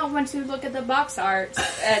I do not want to look at the box art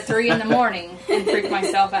at 3 in the morning and freak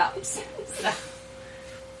myself out. So,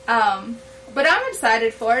 but I'm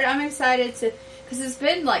excited for it. I'm excited to... Because it's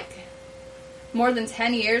been, more than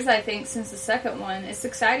 10 years, I think, since the second one. It's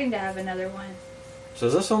exciting to have another one. So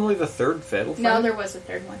is this only the third Fatal Frame? No, there was a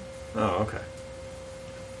third one. Oh, okay.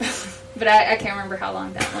 But I can't remember how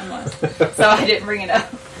long that one was. So I didn't bring it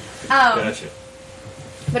up. Gotcha.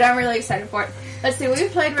 But I'm really excited for it. Let's see,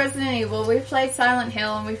 we've played Resident Evil, we've played Silent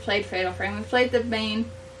Hill, and we've played Fatal Frame. We've played the main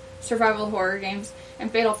survival horror games, and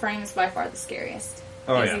Fatal Frame is by far the scariest.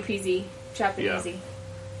 Oh, Easy yeah. peasy, Japanesey.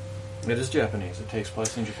 It is Japanese. It takes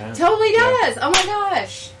place in Japan. Totally Yeah. does! Oh my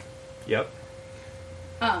gosh! Yep.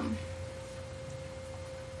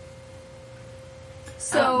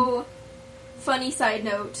 So, funny side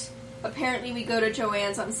note. Apparently we go to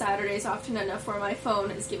Joanne's on Saturdays often enough where my phone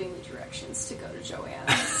is giving me directions to go to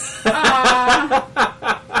Joanne's.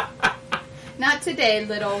 Not today,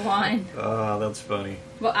 little one. Oh, that's funny.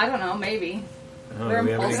 Well, I don't know, maybe. Oh, We're do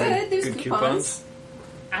we have any impulsive. There's good coupons.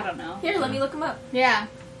 I don't know. Here, let me look them up. Yeah.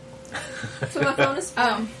 That's what my phone is for.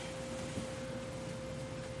 And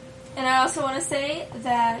I also want to say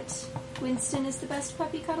that Winston is the best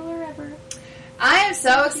puppy cuddler ever. I am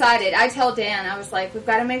so excited. I tell Dan, I was like, we've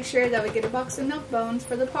got to make sure that we get a box of milk bones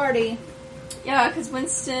for the party. Yeah, because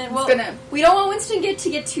Winston... Well, gonna- we don't want Winston to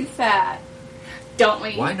get too fat. Don't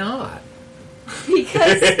we? Why not?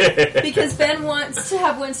 Because Ben wants to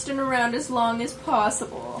have Winston around as long as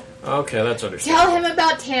possible. Okay, that's understandable. Tell him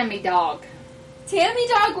about Tammy Dog. Tammy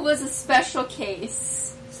Dog was a special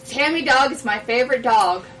case. Tammy Dog is my favorite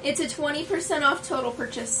dog. It's a 20% off total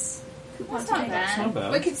purchase coupon That's not today. bad. Not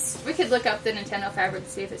bad. We could look up the Nintendo Fabric to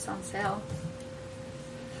see if it's on sale.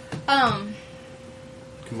 Come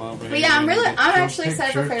on, But yeah, I'm actually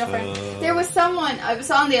excited for Fatal Frame. There was someone, I was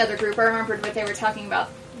on the other group, I remembered what they were talking about.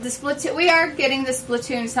 The Splatoon, we are getting the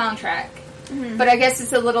Splatoon soundtrack, but I guess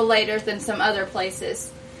it's a little later than some other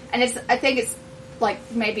places. And I think it's like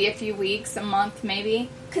maybe a few weeks, a month maybe.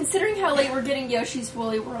 Considering how late we're getting Yoshi's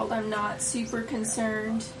Woolly World, I'm not super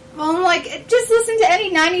concerned. Well, I'm like, just listen to any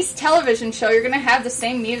 90s television show, you're going to have the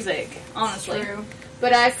same music, honestly. True.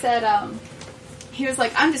 But I said, he was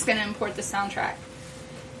like, I'm just going to import the soundtrack.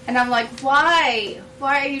 And I'm like, why?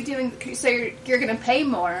 Why are you doing... So you're going to pay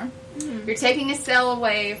more. Mm-hmm. You're taking a sale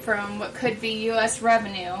away from what could be U.S.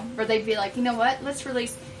 revenue. Where they'd be like, you know what? Let's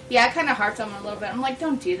release... Yeah, I kind of harped on them a little bit. I'm like,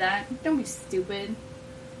 don't do that. Don't be stupid.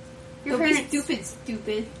 Your parents...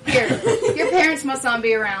 Stupid. Here, your parents must not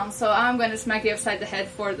be around, so I'm going to smack you upside the head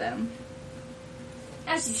for them.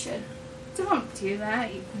 As you should. Don't do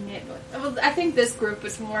that, you nitwit. Well, I think this group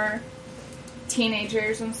was more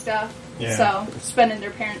teenagers and stuff. Yeah. So, spending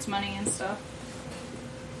their parents' money and stuff.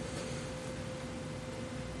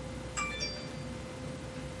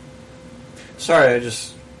 Sorry,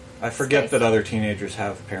 I forget that other teenagers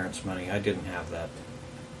have parents' money. I didn't have that.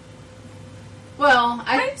 Well,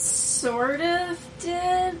 I sort of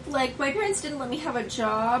did. Like, my parents didn't let me have a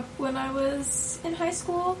job when I was in high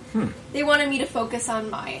school. They wanted me to focus on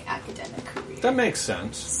my academic career. That makes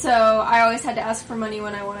sense. So, I always had to ask for money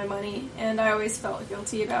when I wanted money, and I always felt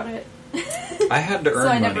guilty about it. I had to earn so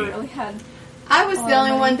I money. never really had... I was the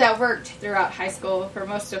only one that worked throughout high school for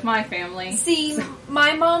most of my family. See,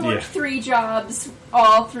 my mom worked 3 jobs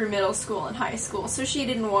all through middle school and high school, so she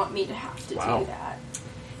didn't want me to have to do that.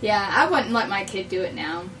 Yeah, I wouldn't let my kid do it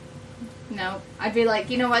now. No. I'd be like,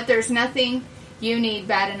 you know what, there's nothing you need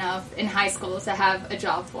bad enough in high school to have a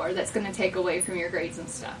job for that's going to take away from your grades and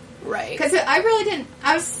stuff. Right. Because I really didn't...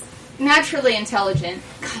 I was naturally intelligent.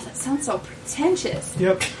 God, that sounds so pretentious.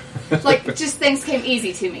 Yep. Like, just things came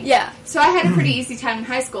easy to me. Yeah. So I had a pretty easy time in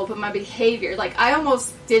high school, but my behavior... Like, I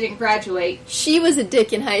almost didn't graduate. She was a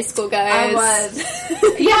dick in high school, guys. I was.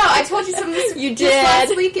 Yeah, I told you something this You just did.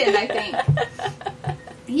 last weekend, I think.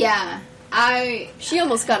 Yeah. She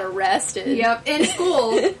almost got arrested. Yep, in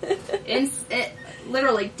school.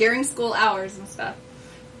 Literally, during school hours and stuff.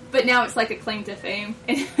 But now it's like a claim to fame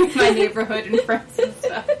in my neighborhood and friends and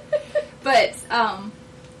stuff. But,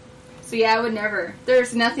 so yeah, I would never.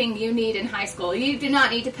 There's nothing you need in high school. You do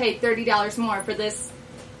not need to pay $30 more for this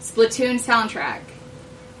Splatoon soundtrack.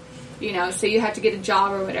 You know, so you have to get a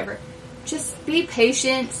job or whatever. Just be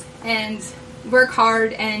patient and work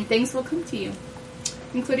hard and things will come to you.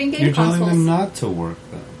 Including game consoles. You're telling them not to work,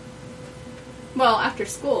 though. Well, after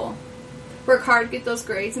school. Work hard, get those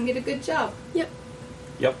grades, and get a good job. Yep.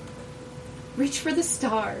 Yep. Reach for the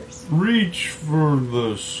stars. Reach for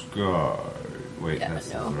the sky. Wait,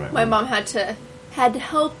 that's not the right My one. mom had to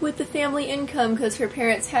help with the family income because her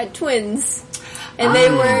parents had twins, and they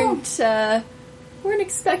weren't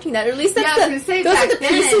expecting that. Or at least that's I was gonna say, those back are the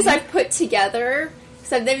then- pieces I've put together.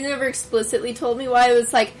 Because they've never explicitly told me why. It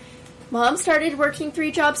was like, Mom started working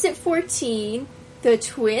 3 jobs at 14. The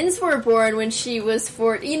twins were born when she was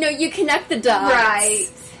 14. You know, you connect the dots.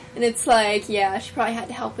 Right. And it's like, yeah, she probably had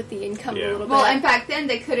to help with the income a little bit. Well, and back then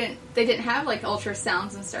they didn't have like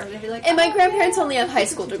ultrasounds and stuff. They'd be like, and my grandparents only have high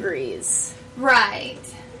school degrees. Right.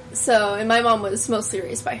 So, and my mom was mostly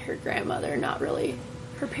raised by her grandmother, not really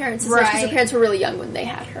her parents. Right. Because her parents were really young when they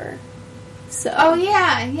had her. So. Oh,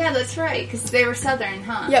 yeah, that's right, because they were Southern,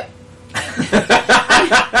 huh? Yep.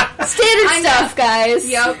 Standard stuff, guys.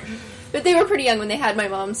 Yep. But they were pretty young when they had my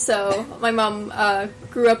mom, so my mom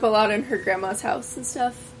grew up a lot in her grandma's house and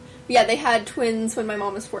stuff. Yeah, they had twins when my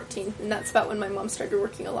mom was 14, and that's about when my mom started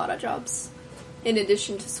working a lot of jobs in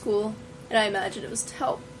addition to school. And I imagine it was to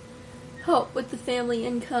help with the family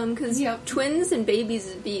income, because twins and babies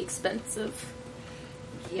would be expensive.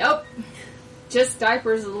 Yep. Just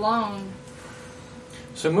diapers alone.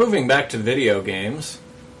 So moving back to video games.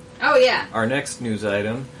 Oh, yeah. Our next news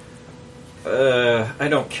item. I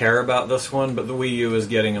don't care about this one, but the Wii U is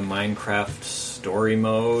getting a Minecraft story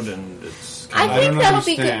mode, and it's I think that'll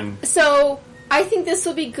be good. So, I think this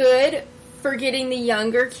will be good for getting the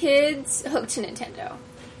younger kids hooked to Nintendo.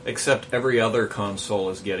 Except every other console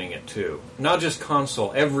is getting it too. Not just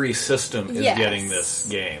console, every system is getting this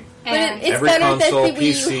game. But it's every better console, that the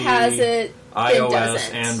Wii PC, U has it than iOS,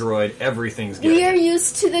 doesn't. Android, everything's getting We are it.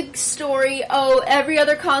 used to the story, every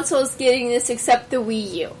other console is getting this except the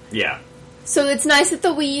Wii U. Yeah. So it's nice that the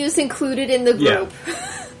Wii U is included in the group.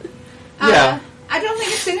 Yeah. I don't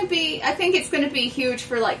think it's going to be... I think it's going to be huge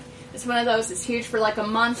for, like... It's one of those, it's huge for, like, a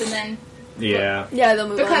month, and then Yeah. Yeah, they'll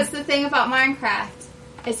move Because on. the thing about Minecraft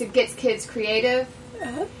is it gets kids creative.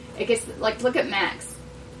 Uh-huh. It gets, like, look at Max.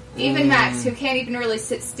 Even Max, who can't even really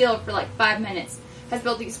sit still for like 5 minutes, has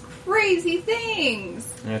built these crazy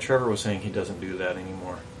things. Yeah, Trevor was saying he doesn't do that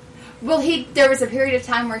anymore. Well, there was a period of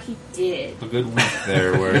time where he did. A good week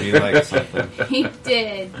there where he liked something. He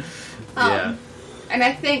did. Yeah. And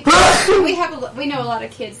I think we know a lot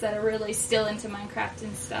of kids that are really still into Minecraft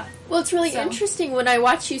and stuff. Well, it's really interesting when I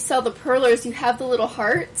watch you sell the perlers. You have the little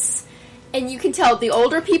hearts, and you can tell the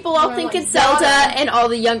older people all think like it's Zelda, Zelda. and all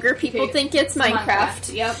the younger people think it's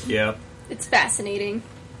Minecraft. Yep. Yep. It's fascinating.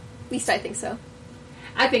 At least I think so.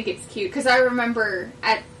 I think it's cute because I remember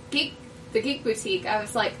at the Geek Boutique, I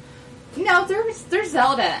was like, there's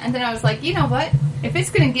Zelda, and then I was like, you know what? If it's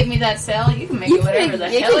going to give me that sale, you can make it whatever the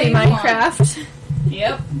hell you Minecraft. want.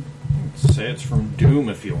 Yep. Say it's from Doom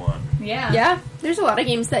if you want. Yeah. Yeah, there's a lot of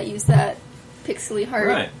games that use that pixely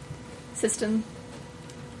heart system.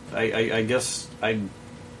 I guess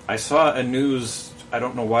I saw a news. I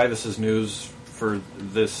don't know why this is news for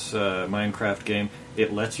this Minecraft game.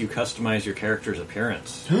 It lets you customize your character's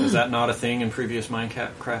appearance. Is that not a thing in previous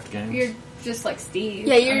Minecraft games? You're just like Steve.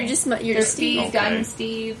 Yeah, you're just Steve, Okay. Diamond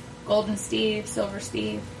Steve, Golden Steve, Silver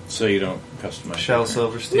Steve. So you don't customize Shell your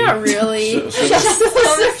Silver Steve. Not really. So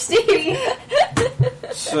Silver Steve.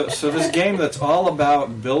 So this game that's all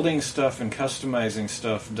about building stuff and customizing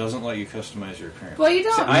stuff doesn't let you customize your appearance. Well, you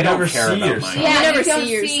don't. So I don't never care see about yourself. mine. Yeah, You never you don't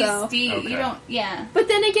see yourself. Steve. Okay. You don't. Yeah. But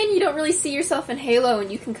then again, you don't really see yourself in Halo,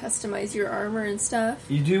 and you can customize your armor and stuff.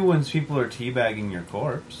 You do when people are teabagging your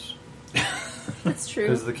corpse. That's true.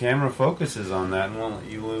 Because the camera focuses on that and won't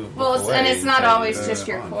let you look Well, away and it's not until you always get just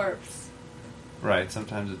your on. corpse. Right,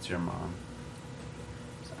 sometimes it's your mom.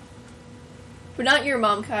 But not your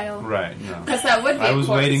mom, Kyle. Right, no. Because that would be. I was a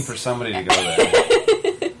corpse. waiting for somebody to go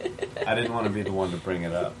there. I didn't want to be the one to bring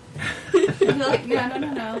it up. You'd be like,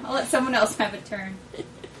 no. I'll let someone else have a turn.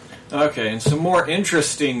 Okay, and some more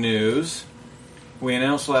interesting news. We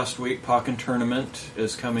announced last week Talkin Tournament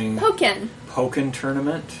is coming. Pokken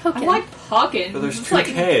Tournament? I like Talkin. But there's It's two like,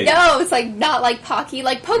 Ks. No, it's like not like Pocky,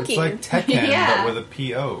 like poking. It's like Tekken, Yeah. but with a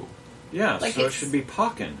P-O. Yeah, Like so it it's- should be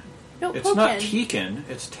Pokken. No, It's Pokken. not Tekken,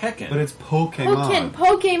 it's Tekken. But it's Pokemon.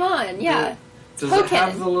 Pokemon, yeah. Does Pokken. it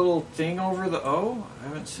have the little thing over the O? I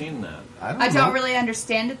haven't seen that. I know. don't really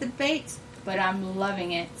understand the debate, but I'm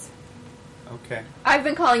loving it. Okay. I've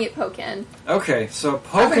been calling it Pokken. Okay, so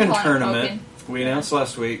I've been Pokken calling it Tournament, we announced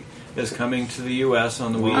last week, is coming to the U.S.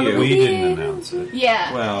 on the Wii On the U. We Wii. didn't announce it.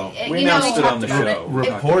 Yeah. Well, You we know, announced it on the talked about show. it. We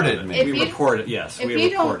talked Reported, about it. maybe. We you- reported, yes. If we you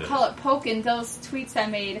reported. don't call it Pokken, those tweets I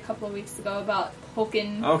made a couple of weeks ago about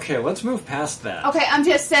Pokken. Okay, let's move past that. Okay, I'm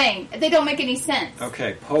just saying they don't make any sense.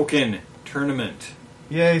 Okay, Pokken Tournament.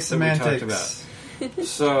 Yay, That we semantics. talked about.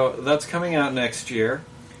 So that's coming out next year.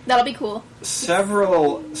 That'll be cool.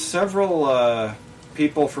 Several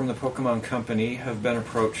people from the Pokemon Company have been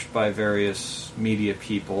approached by various media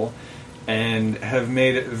people and have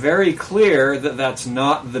made it very clear that that's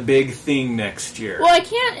not the big thing next year. Well, I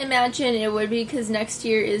can't imagine it would be because next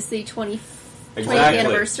year is the 20th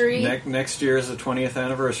anniversary. Next year is the 20th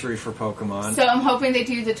anniversary for Pokemon. So I'm hoping they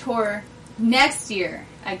do the tour next year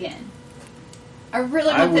again. I really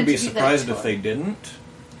want I them would to be do that surprised tour. if they didn't.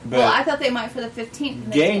 But Well, I thought they might for the 15th.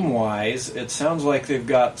 and they didn't. game-wise, it sounds like they've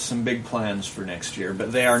got some big plans for next year,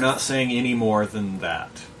 but they are not saying any more than that.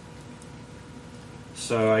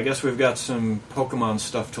 So I guess we've got some Pokemon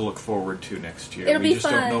stuff to look forward to next year. It'll we be just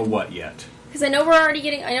don't know fun. what yet. Because I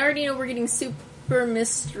already know we're getting Super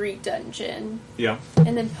Mystery Dungeon Yeah.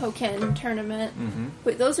 and then Pokken Tournament. Mm-hmm.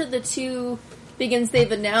 Wait, those are the two big ones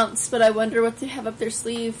they've announced, but I wonder what they have up their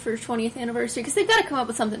sleeve for 20th anniversary because they've got to come up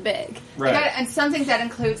with something big. Right. And something that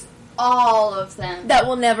includes all of them. That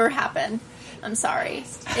will never happen. I'm sorry.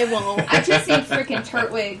 It won't. I just need freaking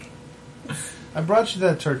Turtwig. I brought you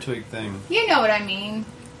that Turtwig thing. You know what I mean.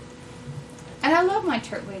 And I love my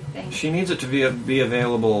Turtwig thing. She needs it to be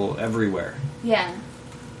available everywhere. Yeah.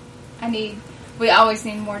 We always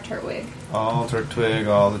need more Turtwig. All Turtwig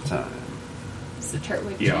all the time. It's the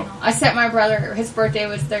Turtwig Yeah. channel. I sent my brother, his birthday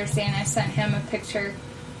was Thursday, and I sent him a picture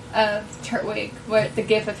of Turtwig, with the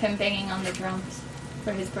gif of him banging on the drums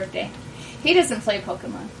for his birthday. He doesn't play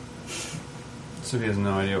Pokemon. So he has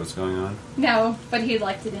no idea what's going on. No, but he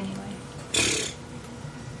liked it anyway.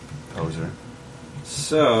 Poser.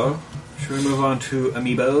 So, should we move on to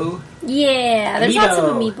Amiibo? Yeah, there's lots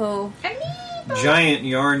of Amiibo. amiibo. Giant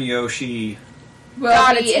Yarn Yoshi. Will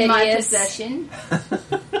God, be it's in my hideous. possession.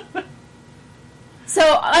 So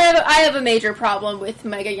I have a major problem with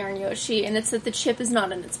Mega Yarn Yoshi, and it's that the chip is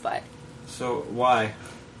not in its butt. So, why?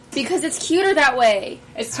 Because it's cuter that way.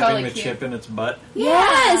 It's Having totally the cute. chip in its butt.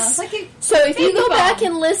 Yes. Like a So if you go baby back bone.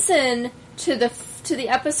 and listen to the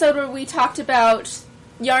episode where we talked about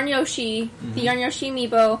Yarn Yoshi, the Yarn Yoshi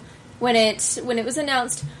amiibo, when it was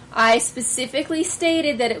announced, I specifically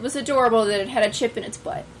stated that it was adorable that it had a chip in its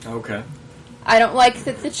butt. Okay. I don't like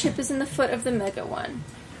that the chip is in the foot of the Mega one.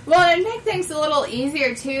 Well, it'd make things a little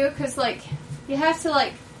easier, too, because, like, you have to,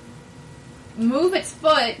 like, move its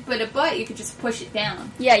foot, but a butt, you could just push it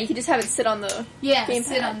down. Yeah, you could just have it sit on the gamepad.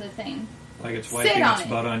 Sit on the thing. Like it's Sit wiping on its it.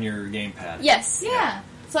 butt on your gamepad. Yes. Yeah.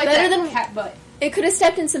 It's like Better that than- cat butt. It could have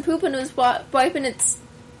stepped in some poop and was wiping the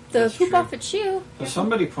That's poop true. off its shoe. So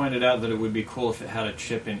somebody pointed out that it would be cool if it had a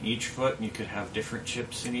chip in each foot, and you could have different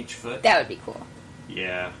chips in each foot. That would be cool.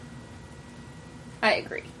 Yeah. I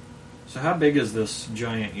agree. So how big is this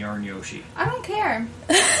giant Yarn Yoshi? I don't care.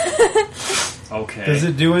 Okay. Does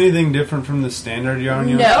it do anything different from the standard Yarn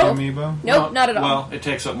Yoshi No. amiibo? Nope, Well- not at all. Well, it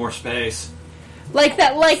takes up more space. Like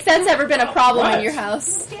that's ever been a problem What? in your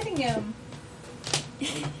house. I'm getting him.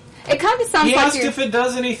 It kind of sounds He like asked you're... if it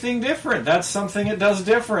does anything different. That's something it does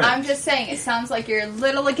different. I'm just saying, it sounds like you're a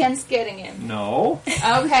little against getting him. No.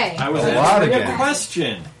 Okay. I was A lot answering a against.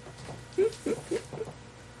 question.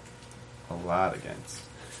 A lot against.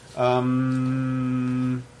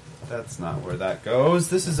 That's not where that goes.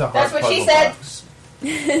 This is a hard That's what she puzzle said. box.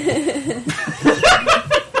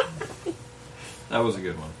 That was a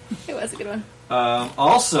good one. It was a good one.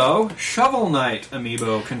 Also, Shovel Knight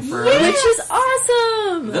amiibo confirmed. Which is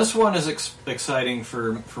awesome! This one is exciting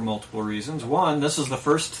for multiple reasons. One, this is the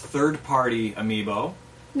first third-party amiibo.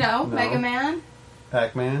 No, No. Mega Man.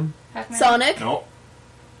 Pac-Man? Pac-Man. Sonic? Nope.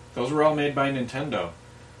 Those were all made by Nintendo.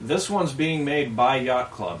 This one's being made by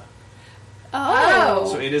Yacht Club. Oh.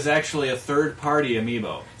 So it is actually a third-party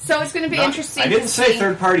amiibo. So it's going to be Not- interesting I didn't to say see...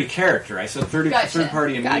 third-party character. I said Gotcha.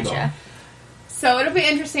 third-party amiibo. Gotcha. So it'll be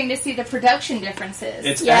interesting to see the production differences.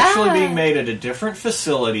 It's Yeah. actually being made at a different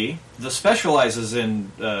facility that specializes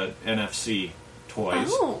in NFC toys.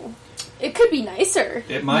 Oh. It could be nicer.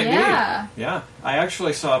 It might Yeah. be. Yeah. I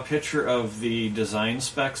actually saw a picture of the design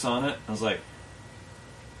specs on it. I was like,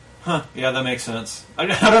 huh, yeah, that makes sense. I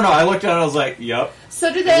don't know. I looked at it, I was like, yep.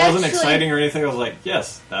 So do It they wasn't actually... exciting or anything. I was like,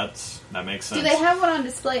 yes, that makes sense. Do they have one on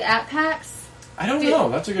display at PAX? I don't know.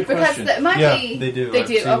 That's a good Because question. it might Yeah, be... they do. They I've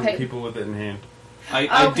do, seen okay. people with it in hand.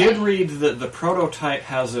 I Okay. did read that the prototype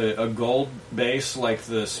has a gold base like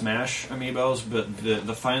the Smash amiibos, but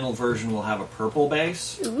the final version will have a purple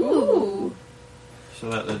base. Ooh. So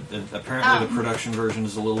that apparently the production version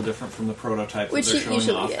is a little different from the prototype Which that they're it showing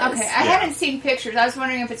usually off. is. Okay, I Yeah. haven't seen pictures. I was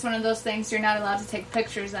wondering if it's one of those things you're not allowed to take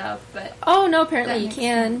pictures of, but... Oh, no, apparently That you makes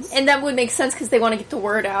can. sense. And that would make sense because they want to get the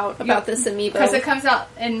word out about this amiibo. Because it comes out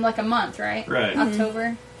in like a month, right? Right.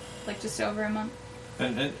 October. Like just over a month.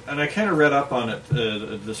 And I kind of read up on it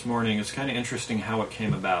this morning. It's kind of interesting how it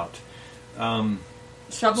came about.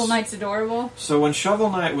 Shovel Knight's adorable. So when Shovel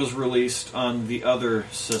Knight was released on the other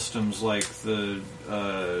systems like the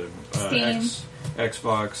Steam.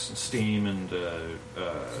 Xbox, Steam, and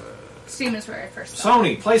Steam is where I first saw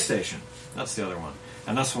Sony, PlayStation. That's the other one.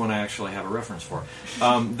 And that's the one I actually have a reference for.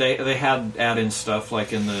 They had add-in stuff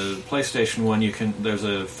like in the PlayStation one. There's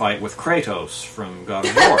a fight with Kratos from God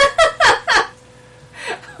of War.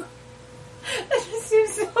 That just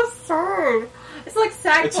seems so absurd. It's like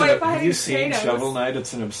Sackboy Have fighting you seen Kratos. Shovel Knight?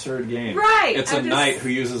 It's an absurd game. Right, It's a I'm just- knight who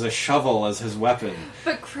uses a shovel as his weapon.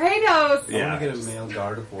 But Kratos... Yeah. I want to get a male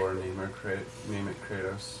God of War name it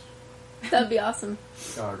Kratos. That'd be awesome.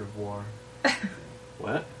 God of War.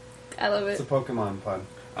 What? I love It's it. a Pokemon pun.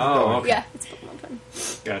 Oh, okay. Yeah, it's Pokemon fun.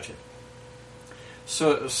 Gotcha.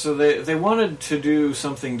 So they wanted to do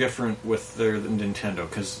something different with their Nintendo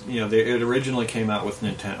because it originally came out with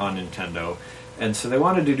on Nintendo, and so they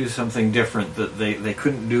wanted to do something different that they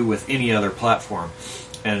couldn't do with any other platform,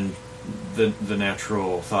 and the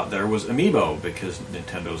natural thought there was Amiibo because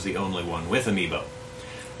Nintendo's the only one with Amiibo,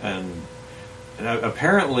 and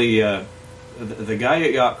apparently the guy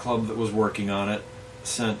at Yacht Club that was working on it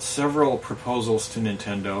sent several proposals to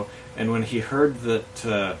Nintendo, and when he heard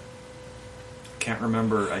that. Can't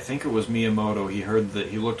remember, I think it was Miyamoto, he heard that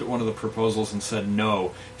he looked at one of the proposals and said no.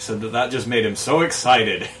 He said that just made him so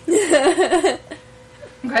excited. Because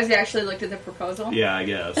you actually looked at the proposal? Yeah, I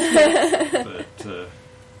guess. But,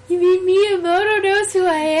 You mean Miyamoto knows who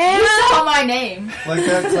I am? You saw my name. Like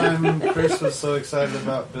that time Chris was so excited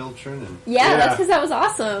about Bill Trinan. Yeah, that's because that was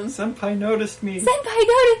awesome. Senpai noticed me. Senpai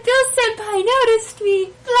noticed. Bill Senpai noticed me.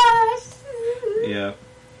 Flash. Yeah.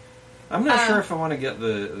 I'm not sure if I want to get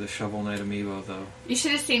the Shovel Knight amiibo, though. You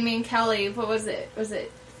should have seen me and Kelly. What was it? Was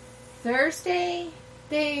it Thursday?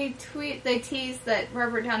 They teased that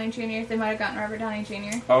Robert Downey Jr., they might have gotten Robert Downey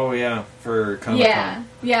Jr. Oh, yeah, for Comic-Con.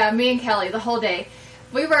 Yeah, me and Kelly, the whole day.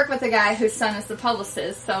 We work with a guy whose son is the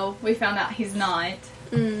publicist, so we found out he's not.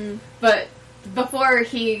 Mm. But before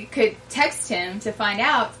he could text him to find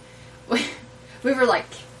out, we were like,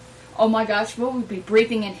 oh my gosh, we'll be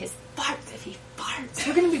breathing in his farts if he farts.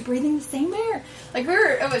 We're going to be breathing the same air. Like,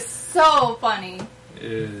 it was so funny.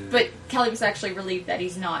 But Kelly was actually relieved that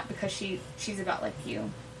he's not, because she's about like you.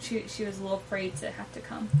 She was a little afraid to have to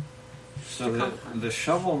come. So the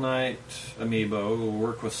Shovel Knight amiibo will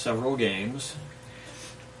work with several games.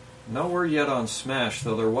 No word yet on Smash,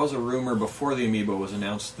 though there was a rumor before the amiibo was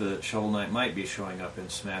announced that Shovel Knight might be showing up in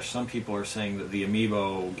Smash. Some people are saying that the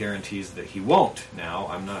amiibo guarantees that he won't now.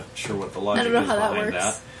 I'm not sure what the logic is behind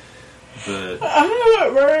that. But I'm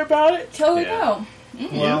not worried about it till we go.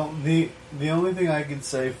 Mm-hmm. Well, the only thing I could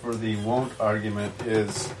say for the won't argument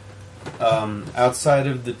is outside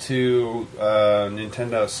of the two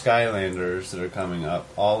Nintendo Skylanders that are coming up,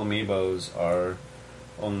 all amiibos are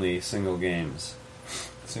only single games.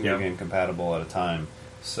 Single game compatible at a time.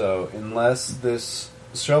 So unless this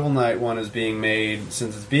Shovel Knight one is being made,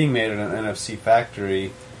 since it's being made in an NFC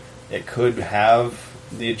factory, it could have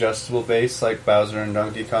the adjustable base like Bowser and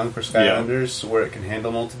Donkey Kong for Skylanders, where it can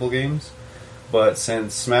handle multiple games. But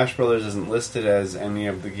since Smash Brothers isn't listed as any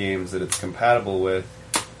of the games that it's compatible with,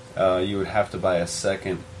 you would have to buy a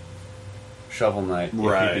second Shovel Knight if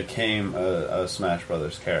you became a Smash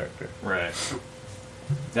Brothers character. Right.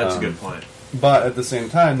 That's a good point. But at the same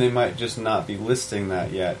time, they might just not be listing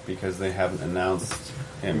that yet because they haven't announced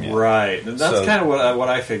him yet. Right. That's kind of what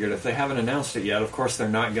I figured. If they haven't announced it yet, of course they're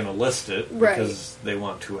not going to list it because they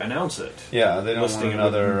want to announce it. Yeah, they don't want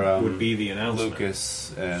another would be the announcement.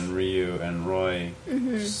 Lucas and Ryu and Roy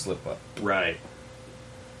slip up. Right.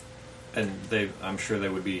 And I'm sure they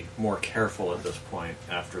would be more careful at this point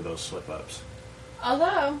after those slip-ups.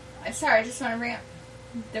 Although, sorry, I just want to bring up,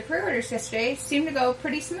 the pre-orders yesterday seemed to go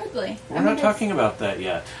pretty smoothly. We're not talking about that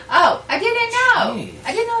yet. Oh, I didn't know. Jeez.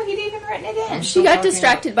 I didn't know he'd even written it in. She got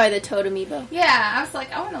distracted by the Toad amiibo. Yeah, I was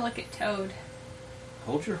like, I want to look at Toad.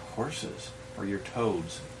 Hold your horses. Or your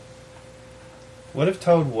toads. What if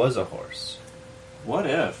Toad was a horse? What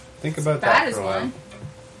if? Think about that for a while.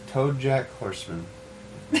 Toad Jack Horseman.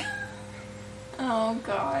 Oh,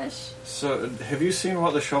 gosh. So, have you seen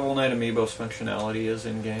what the Shovel Knight amiibo's functionality is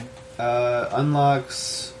in-game?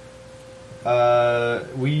 Unlocks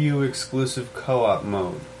Wii U exclusive co-op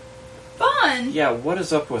mode. Fun! Yeah, what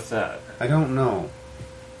is up with that? I don't know.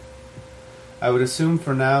 I would assume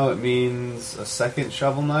for now it means a second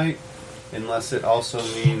Shovel Knight, unless it also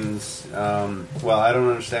means... well, I don't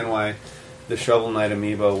understand why the Shovel Knight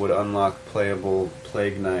amiibo would unlock playable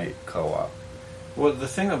Plague Knight co-op. Well, the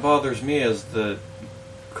thing that bothers me is the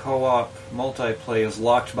co-op multiplay is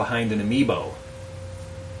locked behind an amiibo.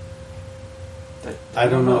 I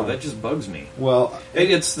don't know. That just bugs me. Well,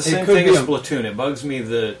 it's the same thing as Splatoon. It bugs me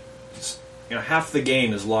that half the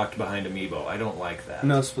game is locked behind amiibo. I don't like that.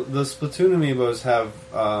 No, the Splatoon amiibos have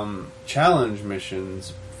challenge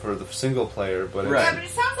missions for the single player, but yeah, but it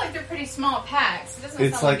sounds like they're pretty small packs. It doesn't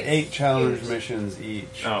it's sound like like 8 challenge missions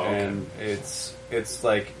each, and it's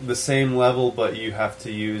like the same level, but you have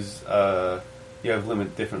to use you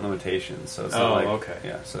have different limitations. So it's so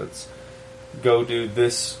it's go do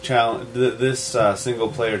this challenge, this single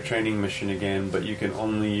player training mission again, but you can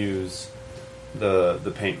only use the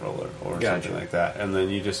paint roller or something like that, and then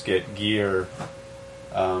you just get gear.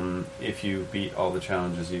 If you beat all the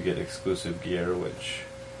challenges, you get exclusive gear, which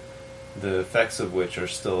the effects of which are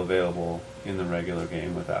still available in the regular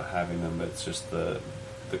game without having them, but it's just the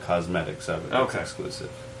cosmetics of it that's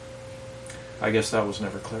exclusive. I guess that was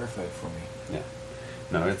never clarified for me. Yeah.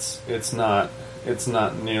 No, it's not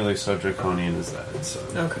nearly so draconian as that. So.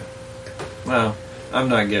 Okay. Well, I'm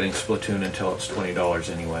not getting Splatoon until it's $20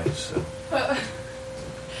 anyway, so...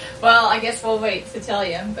 Well, I guess we'll wait to tell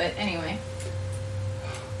you, but anyway.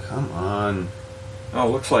 Come on. Oh,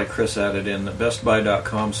 looks like Chris added in that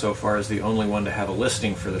BestBuy.com so far is the only one to have a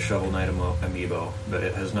listing for the Shovel Knight amiibo, but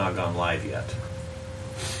it has not gone live yet.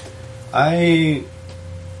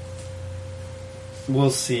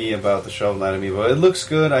 We'll see about the Shovel Knight amiibo. It looks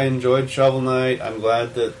good. I enjoyed Shovel Knight. I'm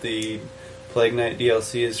glad that the Plague Knight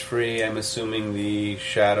DLC is free. I'm assuming the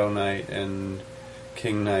Shadow Knight and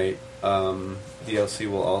King Knight DLC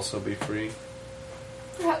will also be free.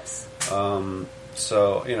 Perhaps.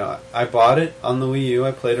 So, I bought it on the Wii U.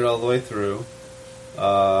 I played it all the way through.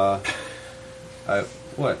 What?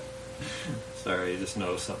 Sorry, I just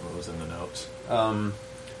noticed something was in the notes.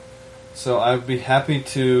 So I'd be happy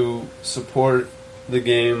to support the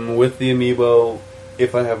game with the amiibo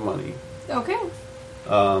if I have money. Okay.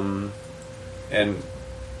 And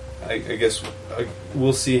I guess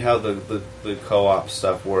we'll see how the co-op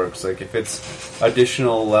stuff works. Like, if it's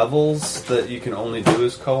additional levels that you can only do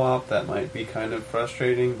as co-op, that might be kind of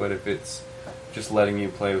frustrating. But if it's just letting you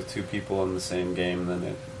play with two people in the same game, then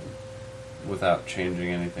it, without changing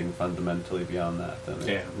anything fundamentally beyond that, then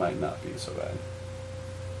it might not be so bad.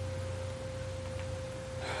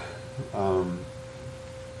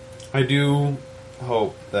 I do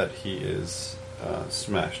hope that he is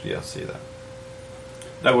Smash DLC, though.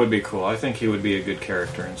 That would be cool. I think he would be a good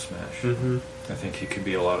character in Smash. Mm-hmm. I think he could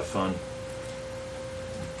be a lot of fun.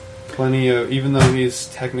 Plenty of, even though he's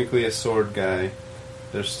technically a sword guy,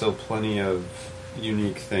 there's still plenty of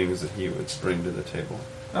unique things that he would bring to the table.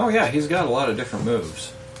 Oh yeah, he's got a lot of different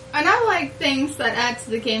moves. And I like things that add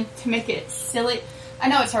to the game to make it silly. I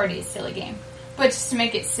know it's already a silly game, but just to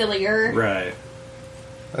make it sillier. Right.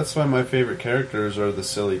 That's why my favorite characters are the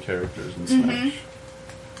silly characters in Smash.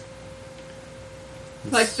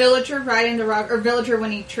 Like Villager riding the rock, or Villager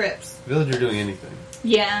when he trips. Villager doing anything.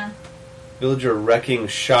 Yeah. Villager wrecking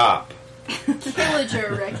shop.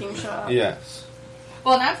 Villager wrecking shop. Yes.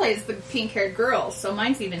 Well, and I play as the pink-haired girl, so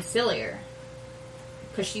mine's even sillier.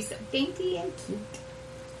 Because she's so dainty and cute.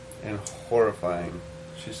 And horrifying.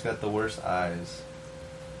 She's got the worst eyes.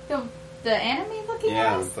 The anime-looking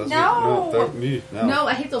eyes? No,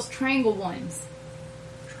 I hate those triangle ones.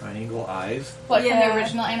 Triangle eyes? What, from the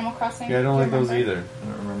original Animal Crossing? Yeah, I don't like those either. I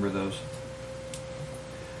don't remember those.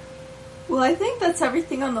 Well, I think that's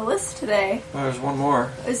everything on the list today. Well, there's one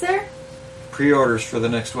more. Is there? Pre-orders for the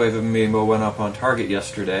next wave of Amiibo went up on Target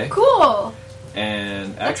yesterday. Cool!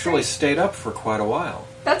 And actually stayed up for quite a while.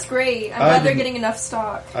 That's great. I'm glad they're getting enough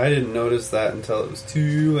stock. I didn't notice that until it was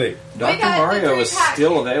too late. Dr. Mario is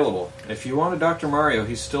still available. If you want a Dr. Mario,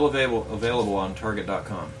 he's still available on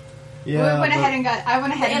Target.com. Yeah, I went ahead and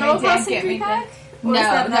made Dan get me the... No,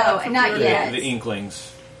 not yet. The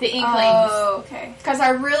Inklings. The Inklings. Oh, okay. Because I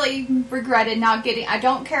really regretted not getting... I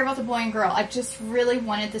don't care about the boy and girl. I just really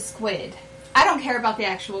wanted the squid. I don't care about the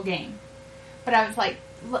actual game. But I was like,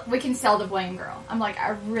 we can sell the boy and girl. I'm like,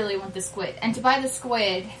 I really want the squid. And to buy the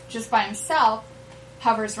squid just by himself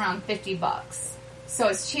hovers around $50. So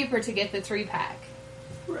it's cheaper to get the 3-pack.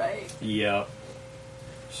 Right. Yep.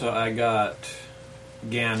 So I got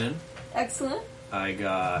Ganon. Excellent. I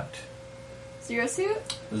got Zero Suit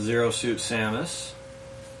Samus.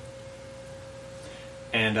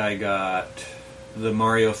 And I got the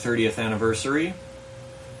Mario 30th Anniversary.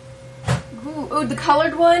 Ooh, the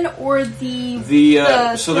colored one or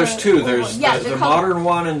so there's two. There's the modern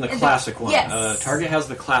one and the classic one. Yes. Target has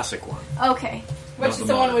the classic one. Okay. Which is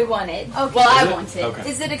the one we wanted. Okay. Well, I wanted. Okay.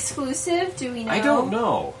 Is it exclusive? Do we know? I don't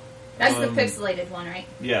know. That's the pixelated one, right?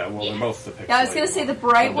 Yeah, well, they're both the pixelated. Yeah, I was going to say the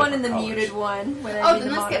bright one and the colors. muted one.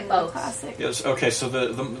 Then let's get both. Classic. Yes. Okay. So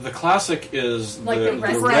the classic is like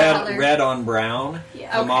the red on brown.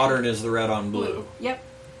 Yeah. The modern is the red on blue. Yep.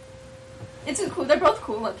 It's cool. They're both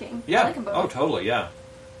cool looking. Yeah. I like them both. Oh, totally. Yeah.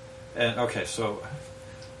 And okay, so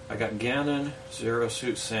I got Ganon, Zero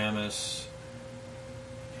Suit Samus,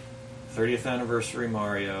 30th Anniversary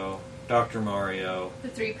Mario, Dr. Mario, The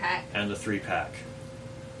 3-pack. and the 3-pack.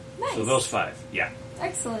 Nice. So those 5, yeah.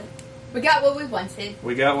 Excellent. We got what we wanted.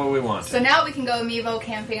 We got what we wanted. So now we can go Amiibo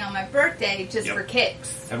camping on my birthday just for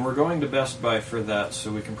kicks. And we're going to Best Buy for that,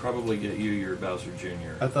 so we can probably get you your Bowser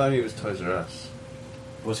Jr. I thought he was Toys R Us.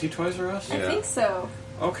 Was he Toys R Us? I think so.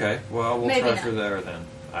 Okay, well, we'll Maybe try not. for there then.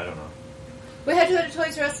 I don't know. We had to go to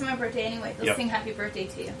Toys R Us for my birthday anyway. They'll Yep. sing happy birthday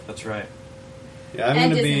to you. That's right. Yeah, I'm And going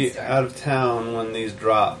to Disney be Store. out of town when these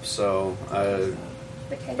drop, so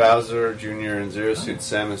Bowser Jr. and Zero Suit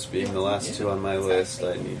Samus being the last two on my list,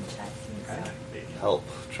 I need help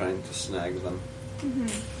trying to snag them. Mm-hmm.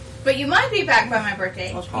 But you might be back by my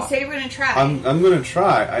birthday. That's You hot. said you were going to try. I'm going to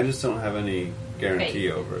try, I just don't have any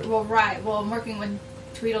guarantee over it. Well, right. Well, I'm working with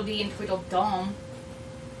Tweedledee and Tweedledum.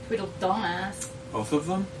 Tweedledum-ass. Both of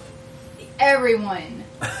them? Everyone.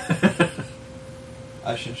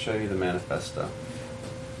 I should show you the manifesto.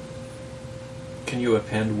 Can you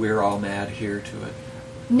append "We're All Mad" here to it?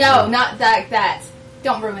 No, not that.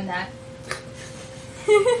 Don't ruin that.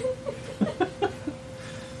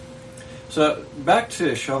 So back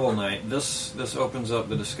to Shovel Knight. This opens up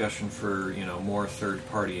the discussion for more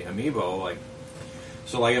third-party amiibo.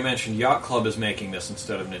 Like I mentioned, Yacht Club is making this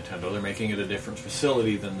instead of Nintendo. They're making it a different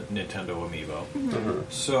facility than Nintendo amiibo. Mm-hmm.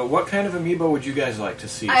 So what kind of amiibo would you guys like to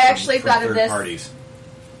see? I actually from thought of third this. parties?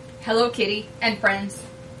 Hello Kitty and Friends.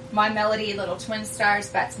 My Melody, Little Twin Stars,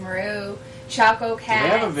 Bats Maru, Choco Do Cat. they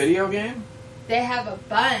have a video game? They have a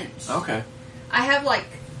bunch. Okay. I have like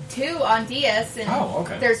 2 on DS, and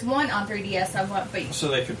okay. there's 1 on 3DS I want, but... So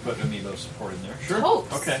they could put amiibo support in there. Sure.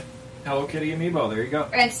 Hopes. Okay. Hello Kitty amiibo, there you go.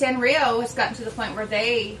 And Sanrio has gotten to the point where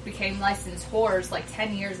they became licensed whores like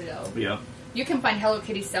 10 years ago. Yeah. You can find Hello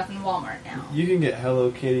Kitty stuff in Walmart now. You can get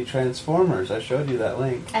Hello Kitty Transformers. I showed you that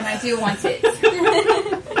link. And I do want it.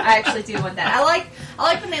 I actually do want that. I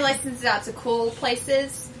like when they license it out to cool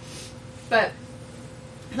places, but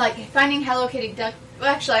like finding Hello Kitty duct. Well,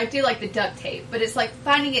 actually, I do like the duct tape, but it's like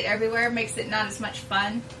finding it everywhere makes it not as much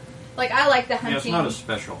fun. Like I like the hunting. Yeah, it's not as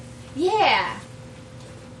special. Yeah.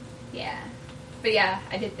 Yeah. But yeah,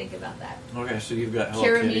 I did think about that. Okay, so you've got Hello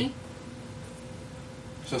Kitty. Kirimi.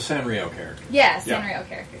 So Sanrio characters. Yeah, Sanrio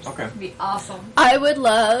characters. Okay. It'd be awesome. I would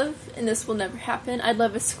love, and this will never happen, I'd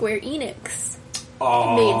love a Square Enix.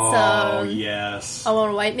 Oh, Made some. yes. I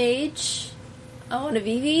want a White Mage. I want a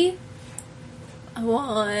Vivi. I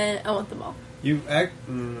want them all. You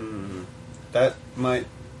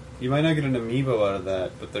might not get an amiibo out of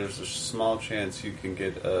that, but there's a small chance you can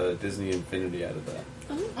get a Disney Infinity out of that.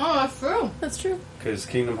 Oh, that's true. That's true. Because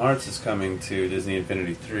Kingdom Hearts is coming to Disney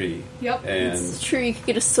Infinity 3. Yep. And It's true, you could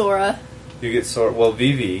get a Sora. you get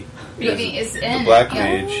Vivi. Vivi is in the Black it,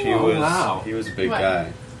 yeah. Mage. Wow. He was a big What?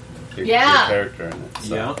 guy. Big character in it.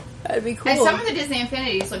 So. Yeah. That'd be cool. And some of the Disney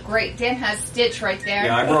Infinities look great. Dan has Stitch right there.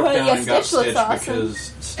 Yeah, I broke down Yeah, and got Stitch looks Stitch awesome. because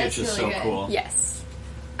Stitch is That's so really good. cool. Yes.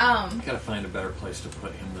 Gotta find a better place to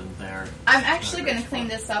put him than there. I'm actually Not going to clean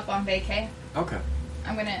very this up on vacay. Okay.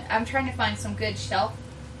 I'm trying to find some good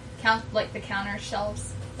like the counter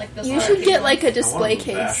shelves. Like those You Hello should Kitty get like a ones. display I want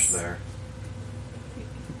Vash case. there.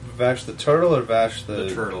 Vash the turtle or Vash the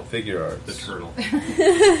turtle. Figure arts? The turtle.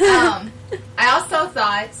 I also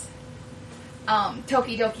thought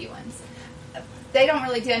Tokidoki ones. They don't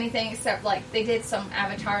really do anything except like they did some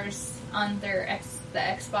avatars on the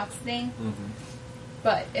Xbox thing. Mm-hmm.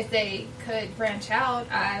 But if they could branch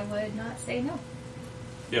out, I would not say no.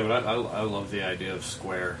 Yeah, but I love the idea of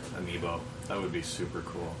Square amiibo. That would be super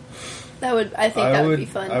cool. I think that would be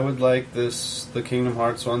fun. I would like the Kingdom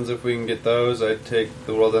Hearts ones if we can get those. I'd take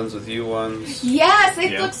the World Ends With You ones. Yes,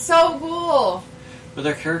 they look so cool. But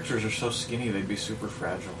their characters are so skinny; they'd be super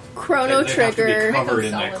fragile. Chrono They'd Trigger. have to be covered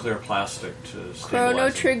in Make them that solid. clear plastic to stabilize Chrono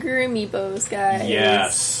them. Trigger amiibos, guys.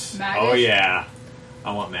 Yes. Magus? Oh yeah.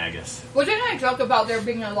 I want Magus. Well, didn't I joke about there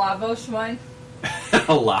being a Lavos one?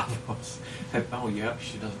 Lavos. Oh yeah,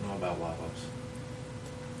 she doesn't know about Lavos.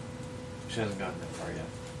 She hasn't gotten that far yet.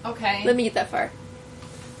 Okay. Let me get that far.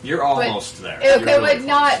 You're almost there. It, You're it really would close.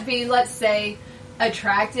 not be, let's say,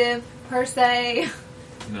 attractive per se.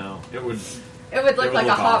 No, it would. It would look would like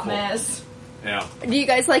look a hot awful. mess. Yeah, Do you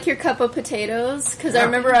guys like your cup of potatoes? Because I Yeah.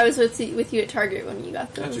 remember I was with you at Target when you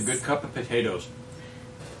got those. that's a good cup of potatoes.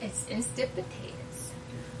 It's instant potatoes.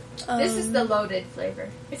 This is the loaded flavor.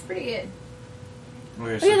 It's pretty good.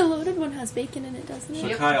 Okay, Oh yeah, the loaded one has bacon in it, doesn't So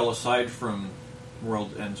it? Kyle, aside from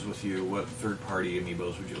World Ends With You, what third-party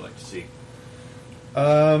amiibos would you like to see?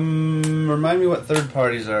 Remind me what third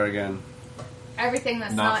parties are again. Everything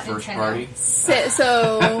that's not first Nintendo. party.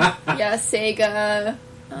 So yeah, Sega,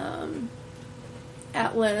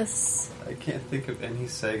 Atlas, I can't think of any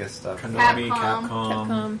Sega stuff. Konami,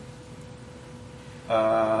 Capcom.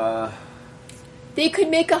 Capcom. They could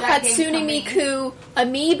make a That game's Hatsune coming. Miku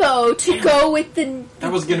amiibo to go with the.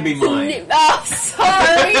 That was going to be mine. Oh,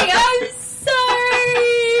 sorry. I'm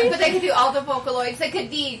sorry. But they could do all the Vocaloids. They could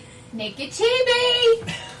be Naked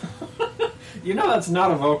Chibi. You know that's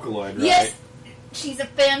not a Vocaloid, right? Yes, she's a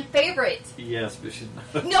fan favorite. Yes, but she's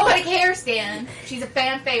not. Nobody cares, Dan. She's a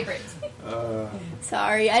fan favorite.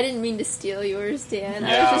 Sorry, I didn't mean to steal yours, Dan. I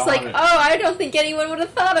Yeah, was just like, I- oh, I don't think anyone would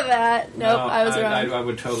have thought of that. Nope, I was wrong. I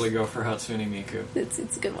would totally go for Hatsune Miku. It's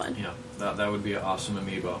a good one. Yeah, that would be an awesome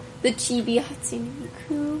amiibo. The Chibi Hatsune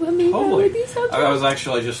Miku amiibo Totally. would be so cool. I was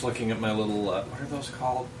actually just looking at my little, what are those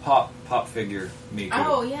called? Pop figure Miku.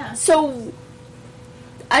 Oh, yeah. So,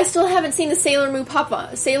 I still haven't seen the Sailor Moon pop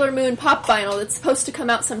vinyl that's supposed to come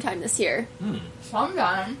out sometime this year.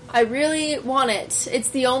 Sometime. I really want it. It's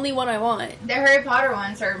the only one I want. The Harry Potter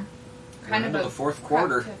ones are kind of into a the fourth crap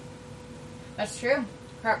quarter. That's true.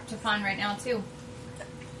 Crap to find right now, too.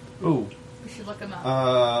 Ooh. We should look them up.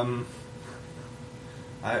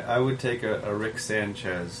 I would take a Rick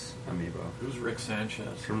Sanchez amiibo Who's Rick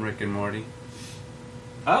Sanchez? from Rick and Morty.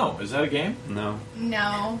 Oh, is that a game? No,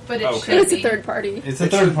 no, but it Okay. should It's be. a third party. it's a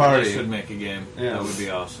third party. They should make a game. Yeah. That would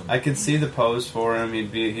be awesome. I could see the pose for him.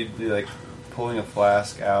 He'd be like pulling a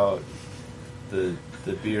flask out, the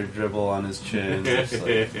beer dribble on his chin, just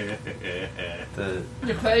like the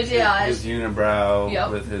The pudgy eyes. his unibrow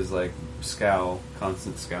Yep. with his like scowl,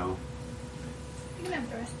 constant scowl. You can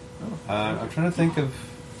have the rest. I'm trying to think of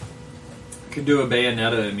Could do a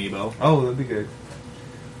Bayonetta amiibo. Oh, that'd be good.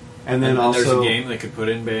 And then And also... there's a game that could put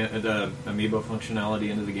in the amiibo functionality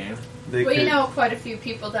into the game. We know quite a few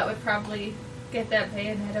people that would probably get that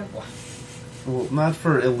Bayonetta one. Well, not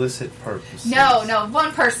for illicit purposes. No,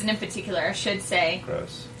 one person in particular, I should say.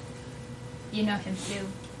 Gross. You know him too.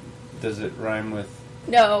 Does it rhyme with...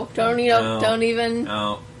 No, don't even.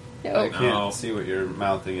 No. No. I can't see what you're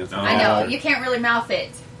mouthing is. No. I know, you can't really mouth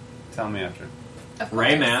it. Tell me after. Of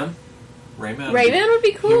course. Rayman would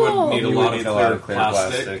be He cool. would need You a would lot need of clear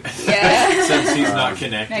plastic. Yeah. Since he's not I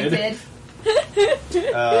connected.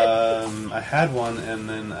 did. I had one and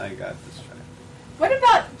then I got distracted. What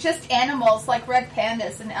about just animals like red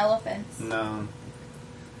pandas and elephants? No.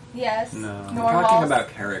 Yes. No. I'm Normals. talking about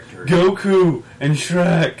characters. Goku and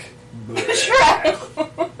Shrek.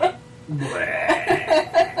 Shrek.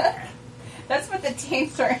 That's what the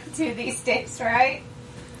teens are into these days, right?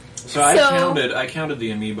 So I counted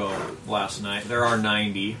the amiibo last night. There are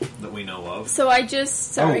 90 that we know of. So I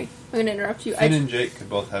just... Sorry, I'm going to interrupt you. Finn and Jake could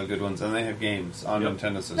both have good ones, and they have games on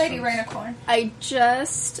Nintendo systems. Lady Rainicorn. I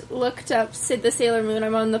just looked up Sid the Sailor Moon.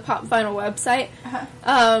 I'm on the Pop Vinyl website.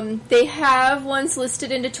 Uh-huh. They have ones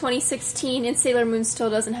listed into 2016, and Sailor Moon still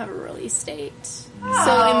doesn't have a release date.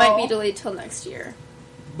 So it might be delayed till next year.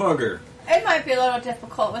 Bugger. It might be a little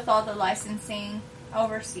difficult with all the licensing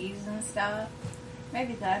overseas and stuff.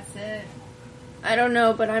 Maybe that's it. I don't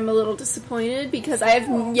know, but I'm a little disappointed because I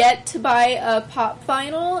have yet to buy a Pop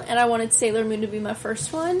Vinyl, and I wanted Sailor Moon to be my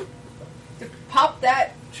first one. Pop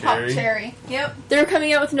that Cherry? Pop Cherry. Yep. They're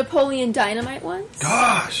coming out with Napoleon Dynamite ones.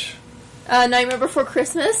 Gosh! Nightmare Before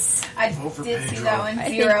Christmas. I Over did see Pedro. that one. I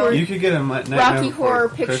think Zero. we're- You could get a Nightmare Rocky Before Horror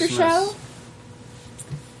Picture Christmas. Show.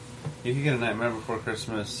 You could get a Nightmare Before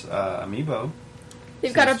Christmas amiibo.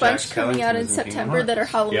 They've got a Since bunch Jack coming out in Skellington is in Kingdom September that are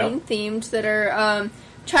Hearts. Halloween themed, that are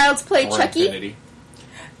Child's Play Or Chucky. Infinity.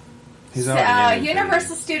 He's already in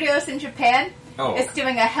Universal Studios in Japan Oh. is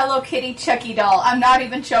doing a Hello Kitty Chucky doll. I'm not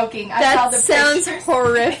even joking. I saw That the sounds pictures.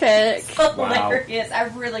 horrific. It's hilarious. I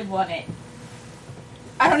really want it.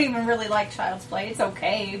 I don't even really like Child's Play. It's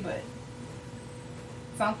okay, but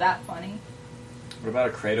it's not that funny. What about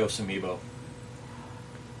a Kratos amiibo?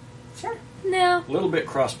 Sure. No. A little bit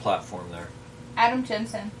cross-platform there. Adam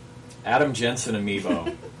Jensen. Adam Jensen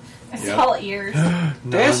amiibo. It's Yep. all ears.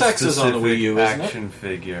 Deus Ex is on the Wii U, isn't it? action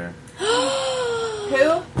figure.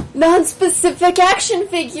 Who? Non-specific action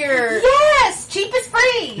figure. Yes! Cheap is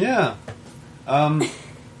free! Yeah.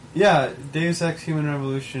 Yeah, Deus Ex Human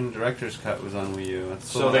Revolution Director's Cut was on Wii U. That's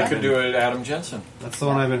the So one they I've could been- do it Adam Jensen. That's the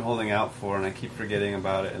one I've been holding out for, and I keep forgetting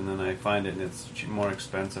about it, and then I find it, and it's more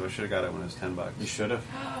expensive. I should have got it when it was $10. You should have.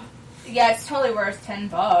 Yeah, it's totally worth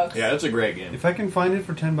 $10. Yeah, it's a great game. If I can find it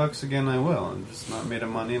for $10 again, I will. I'm just not made of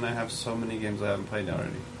money, and I have so many games I haven't played already.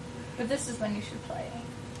 But this is when you should play.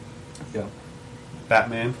 Yeah.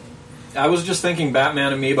 Batman. I was just thinking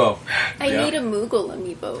Batman amiibo. I need a Moogle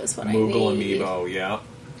amiibo is what Moogle I need. amiibo, yeah.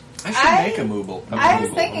 I should make a Moogle. I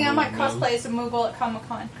was thinking I might cosplay as a Moogle at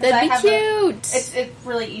Comic-Con. That'd be cute. It's a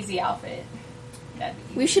really easy outfit. That'd be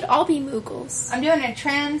easy. We should all be Moogles. I'm doing a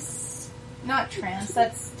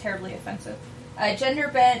that's terribly offensive.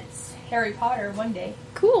 Gender-bent Harry Potter one day.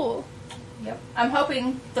 Cool. Yep. I'm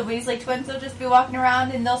hoping the Weasley twins will just be walking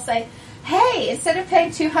around and they'll say, hey, instead of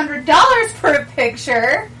paying $200 for a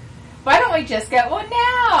picture, why don't we just get one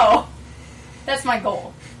now? That's my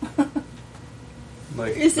goal.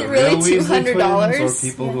 Like Is it the really real Weasley $200? twins, or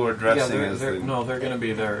people who are dressing as they're, the... no, they're going to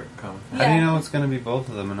be there. How do you know it's going to be both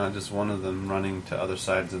of them and not just one of them running to other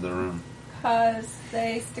sides of the room? Because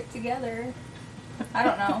they stick together. I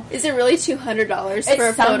don't know. Is it really $200 for a It's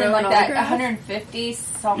photo something and like that. autograph? $150,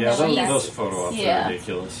 something Yeah, like that. those photo ops Yeah. are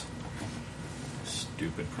ridiculous.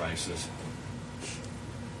 Stupid prices.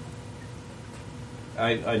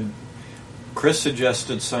 Chris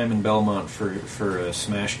suggested Simon Belmont for a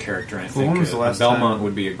Smash character, and I Well, when think was the last Belmont time?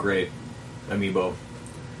 would be a great amiibo.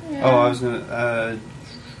 Yeah. Oh, I was going to...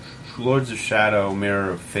 Lords of Shadow,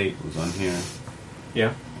 Mirror of Fate was on here,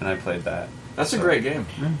 Yeah, and I played that. that's a great game.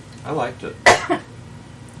 I liked it.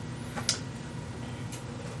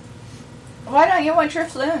 Why don't you want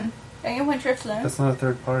Drifloon? Don't you want Drifloon? That's not a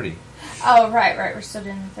third party. Oh, right. We're still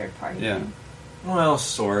doing the third party Yeah. thing. Well,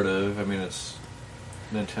 sort of. I mean, it's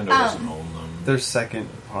Nintendo doesn't own them. They're second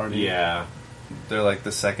party. Yeah. They're like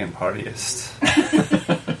the second partyist.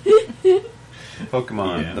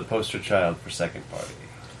 Pokemon, Yeah. the poster child for second party.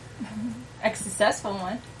 A successful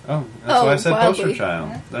one. Oh, that's why I said wildly. poster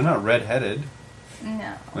child. They're not red-headed.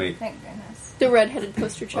 No. Wait. Thank goodness. The red-headed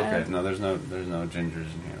poster child. Okay, no, there's no gingers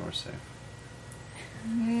in here. We're safe.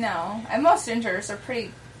 No. And most gingers are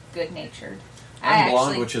pretty good-natured. I'm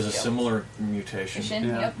blonde, which is a similar mutation.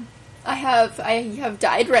 Yeah. Yep. I have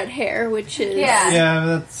dyed red hair, which is that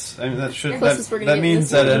means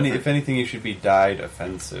that different. if anything, you should be dyed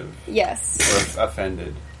offensive yes or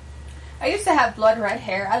offended. I used to have blood red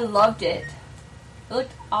hair. I loved it. It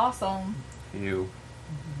looked awesome. You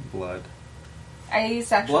blood. I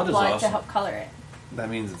used actual Blood is blood to awesome. help color it. That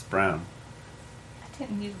means it's brown. I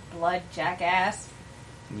didn't use blood, jackass.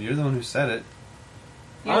 You're the one who said it.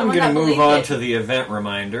 You're the I'm one going that to move believed on it. to the event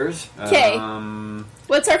reminders. okay.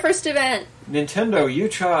 What's our first event? Nintendo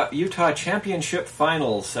Utah Championship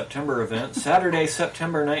Finals September event, Saturday,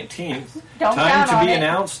 September 19th. Don't Time count to on be it.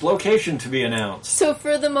 announced, location to be announced. So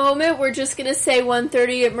for the moment, we're just going to say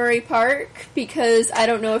 1:30 at Murray Park because I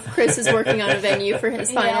don't know if Chris is working on a venue for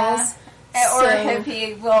his finals. Yeah. Or So- if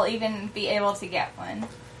he will even be able to get one.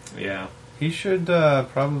 Yeah. He should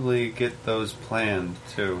probably get those planned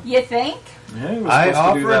too. You think? Yeah, he was I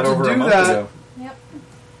supposed to do that offered to over a do month that. ago. Yep.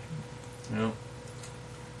 Yeah.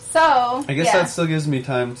 So, I guess yeah. that still gives me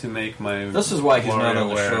time to make my. This is why he's not on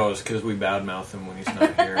the WarioWare. show, is because we badmouth him when he's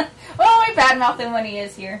not here. Well, we badmouth him when he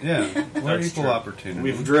is here. Yeah, we're That's equal true. opportunity.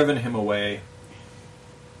 We've driven him away.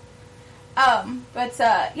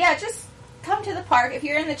 Yeah, just come to the park. If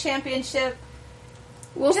you're in the championship,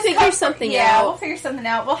 We'll just figure come something Yeah, out. we'll figure something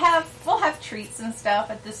out. We'll have treats and stuff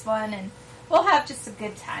at this one, and we'll have just a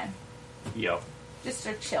good time. Yep. Just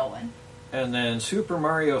a chill one. And then Super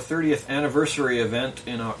Mario 30th Anniversary event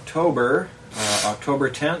in October, October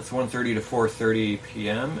 10th, 1:30 to 4:30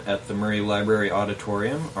 p.m. at the Murray Library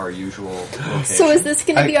Auditorium, our usual location. So is this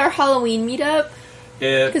going to be our Halloween meetup?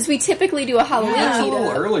 It, Because we typically do a Halloween it's a meetup.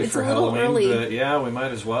 little early It's for a little Halloween, early. but yeah, we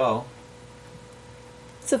might as well.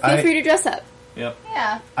 So feel free to dress up. Yep.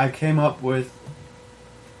 Yeah. I came up with.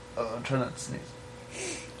 Try not to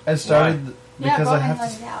sneeze. I started Yeah, because go I ahead have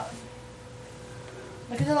and to. let it out.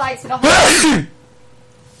 Look at the lights. It'll help.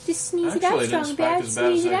 Just sneeze Actually, it out, it didn't strong spike bad. as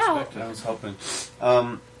bad as Sneeze it I out. expected. I was hoping.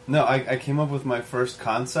 No, I came up with my first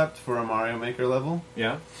concept for a Mario Maker level.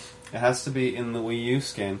 Yeah? It has to be in the Wii U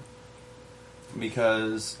game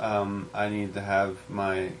because I need to have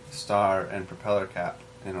my star and propeller cap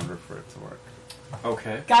in order for it to work.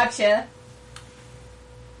 Okay. Gotcha.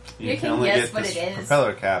 You You can can only guess get what this it is.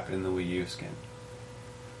 propeller cap in the Wii U game.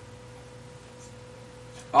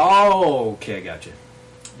 Oh, okay, I gotcha.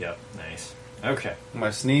 Yep, nice. Okay.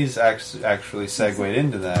 My sneeze actually segued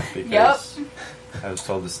into that because I was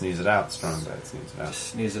told to sneeze it out. Strong bad, sneeze it out. Just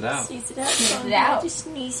sneeze it out. Sneeze it out, Sneeze strong it bad. out. Just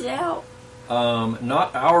sneeze it out.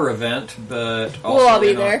 Not our event, but also We'll all be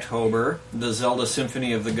in there. October, the Zelda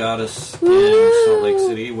Symphony of the Goddess Woo! in Salt Lake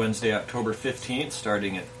City, Wednesday, October 15th,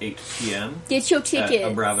 starting at 8 p.m. Get your at tickets.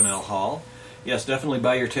 Abravanel Hall. Yes, definitely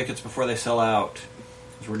buy your tickets before they sell out,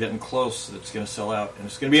 because we're getting close. It's going to sell out, and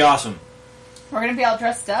it's going to be awesome. We're going to be all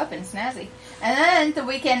dressed up and snazzy. And then the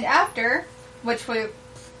weekend after, which we're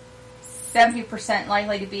 70%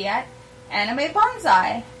 likely to be at, Anime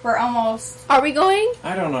Bonsai. We're almost... Are we going?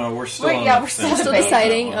 I don't know. We're still Wait, on yeah, the we're still fence Still about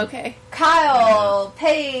deciding? that one. Okay. Kyle,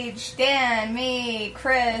 Paige, Dan, me,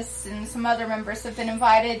 Chris, and some other members have been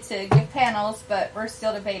invited to give panels, but we're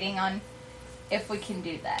still debating on if we can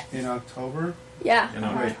do that. In October, Yeah. In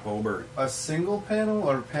October. a single panel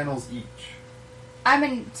or panels each? I'm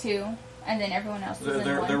in 2, and then everyone else is in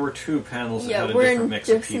There 1. were 2 panels that Yeah, had a we're different in mix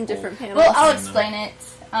of some people. different panels. Well, I'll And, explain it,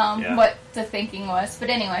 yeah. what the thinking was. But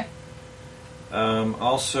anyway,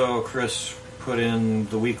 Also, Chris put in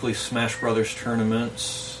the weekly Smash Brothers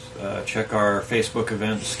tournaments. Check our Facebook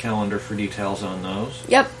events calendar for details on those.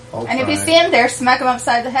 Yep. and if you stand there, smack him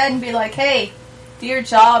upside the head and be like, hey, do your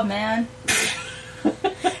job, man.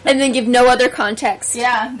 And then give no other context.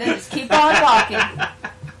 Yeah, then just keep on walking.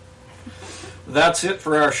 That's it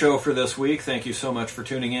for our show for this week. Thank you so much for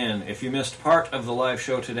tuning in. If you missed part of the live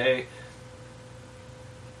show today,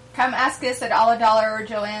 Come ask us at All a Dollar or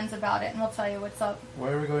Joanne's about it, and we'll tell you what's up. Why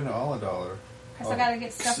are we going to All a Dollar? Because I gotta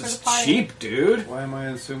get stuff for this the is party. cheap, dude. Why am I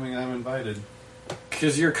assuming I'm invited?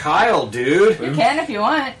 Because you're Kyle, dude. You can if you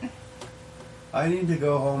want. I need to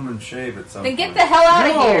go home and shave at some Then point. get the hell out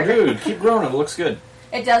of No, here. dude, keep growing. It looks good.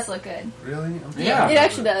 It does look good. Really? Yeah. It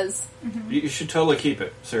actually does. You should totally keep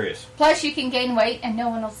it. Serious. Plus, you can gain weight and no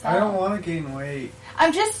one will I don't tell. want to gain weight.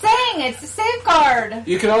 I'm just saying, it's a safeguard.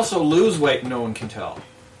 You could also lose weight and no one can tell.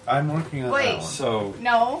 I'm working on Wait. that one. So,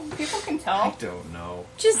 No, people can I tell. don't know.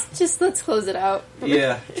 Just let's close it out.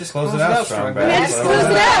 Yeah, just Close it out, Strong Bad. Yeah, That's just what close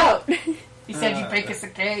I it out. You said you'd bake us a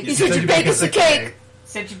cake. You said you'd bake us a cake.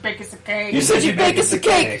 said you'd bake us a cake. You said you'd bake us a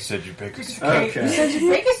cake. Said you bake us a Cake. Okay. You said you'd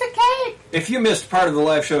bake us a cake. If you missed part of the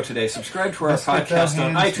live show today, subscribe to our Let's get that podcast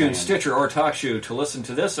on hands, iTunes, man. Stitcher, or TalkShoe to listen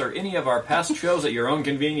to this or any of our past shows at your own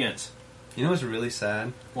convenience. You know what's really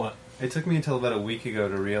sad? What? It took me until about a week ago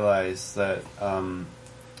to realize that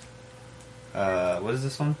what is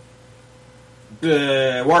this one?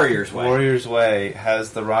 Warrior's Way. Warrior's Way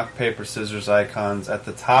has the rock, paper, scissors icons at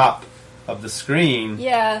the top of the screen.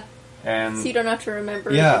 Yeah. And so you don't have to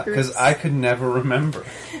remember. Yeah, because I could never remember.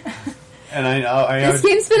 And this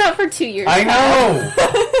game's been out for 2 years. I know!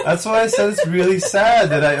 That's why I said it's really sad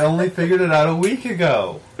that I only figured it out a week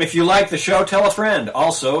ago. If you like the show, tell a friend.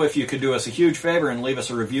 Also, if you could do us a huge favor and leave us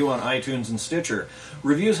a review on iTunes and Stitcher.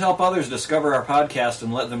 Reviews help others discover our podcast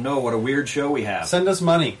and let them know what a weird show we have. Send us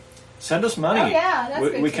money. Send us money. Oh, yeah, that's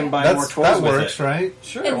good we too. can buy more toys that with works, it. right?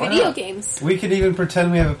 Sure, And why video not? games. We could even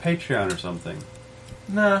pretend we have a Patreon or something.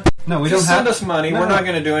 Nah. No, we Just don't send have... us money. No. We're not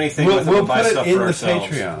going to do anything with it. We'll buy stuff for ourselves. We'll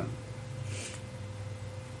put it in the Patreon.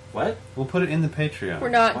 What? We'll put it in the Patreon. We're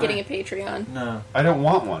not Why? getting a Patreon. No. I don't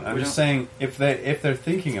want one. I'm We just don't- saying, if they're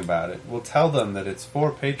thinking about it, we'll tell them that it's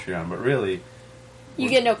for Patreon, but really... You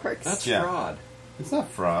get no perks. That's Yeah. fraud. It's not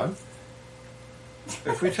fraud.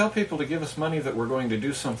 If we tell people to give us money that we're going to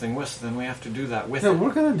do something with, then we have to do that with No, it.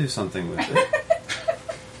 we're going to do something with it.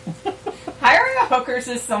 Hiring a hookers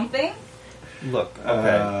is something. Look,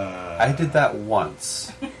 okay, I did that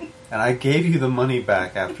once, and I gave you the money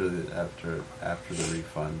back after the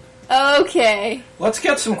refund. Okay. Let's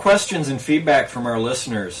get some questions and feedback from our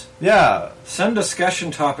listeners. Yeah, Send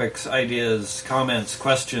discussion topics, ideas, comments,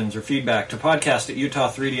 questions, or feedback to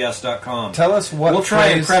podcast@utah3ds.com. tell us what We'll try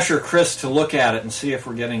and phrase- pressure Chris to look at it and see if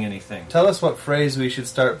we're getting anything. Tell us what phrase we should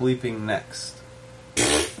start bleeping next.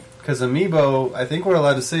 Because Amiibo, I think we're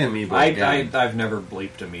allowed to say Amiibo again. I've never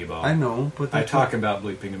bleeped Amiibo. I know, but I talk about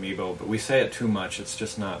bleeping Amiibo, but we say it too much. It's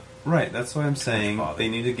just not... Right, that's why I'm saying bother. they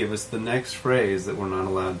need to give us the next phrase that we're not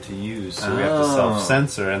allowed to use, so we have to Oh.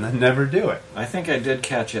 self-censor and then never do it. I think I did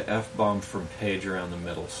catch an F-bomb from Paige around the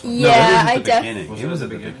middle. So. Yeah, no, it was I at the beginning. Was It it was at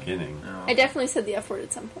at the the beginning. No. I definitely said the F word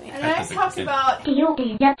at some point. And then I That's talked a- about Do you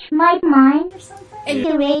touch my mind? or something. And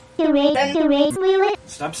Do it, will it,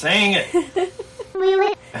 Stop saying it! will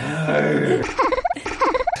it?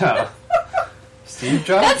 Oh. Steve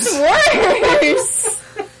Jobs? That's worse!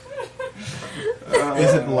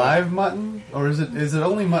 Is it live mutton? Or is it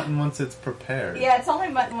only mutton once it's prepared? Yeah, it's only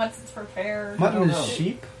mutton once it's prepared. Mutton don't is know.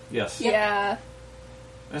 sheep? Yes. Yeah.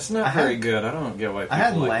 That's not I very had- good. I don't get why people I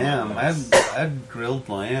had like lamb. mutton. I had grilled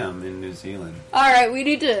lamb in New Zealand. Alright, we're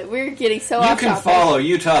getting so You off can topic. follow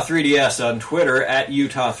Utah 3DS on Twitter at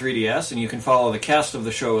Utah 3DS, and you can follow the cast of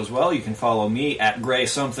the show as well. You can follow me at Gray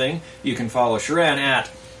Something. You can follow Sharan at.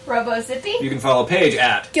 Robo Zippy. You can follow Paige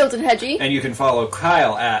at. Gilded Hedgie. And you can follow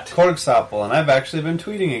Kyle at. Corksopple, and I've actually been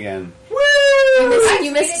tweeting again. You missed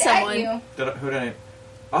tweeted at someone. you. Who did I?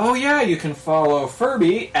 Oh yeah, you can follow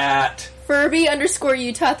Furby at. Furby _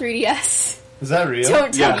 Utah 3DS. Is that real?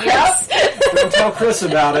 Don't tell Yeah. Chris. Don't tell Chris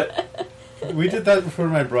about it. We did that for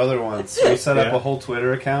my brother once. We set up Yeah. a whole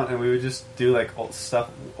Twitter account, and we would just do like old stuff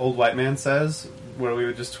Old White Man Says, where we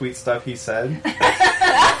would just tweet stuff he said.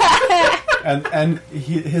 and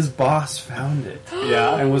his boss found it.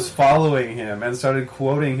 Yeah. And was following him and started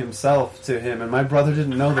quoting himself to him, and my brother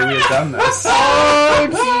didn't know that we had done this. Oh,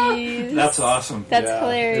 jeez. That's awesome. That's Yeah,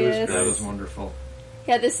 hilarious. That was wonderful.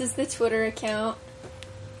 Yeah, this is the Twitter account.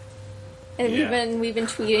 And Yeah. we've been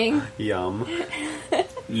tweeting. Yum.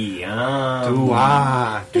 Yum.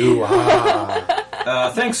 Doo-ah.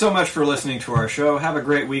 Thanks so much for listening to our show. Have a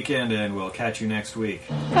great weekend, and we'll catch you next week.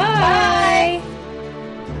 Bye.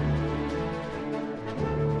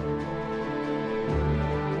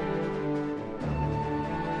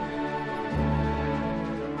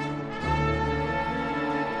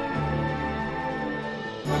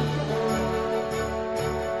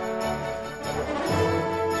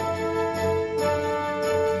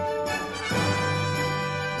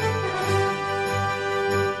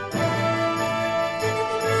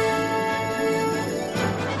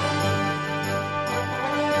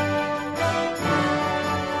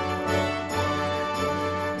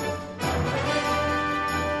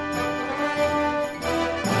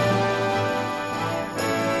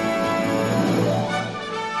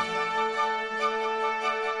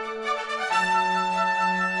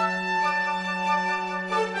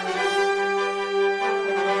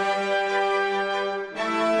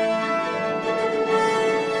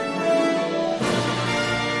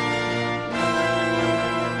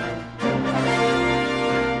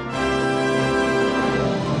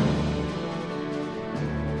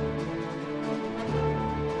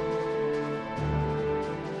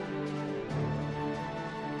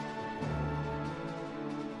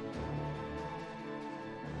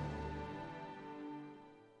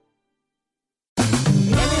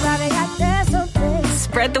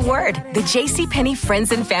 spread the word. The JCPenney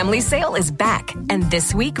Friends and Family Sale is back. And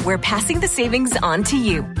this week, we're passing the savings on to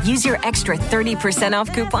you. Use your extra 30%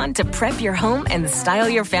 off coupon to prep your home and style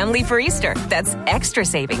your family for Easter. That's extra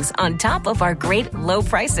savings on top of our great low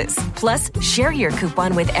prices. Plus, share your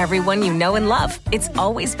coupon with everyone you know and love. It's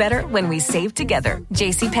always better when we save together.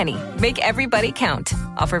 JCPenney. Make everybody count.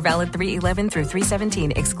 Offer valid 3/11 through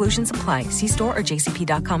 3/17. Exclusions apply. See store or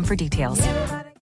jcp.com for details.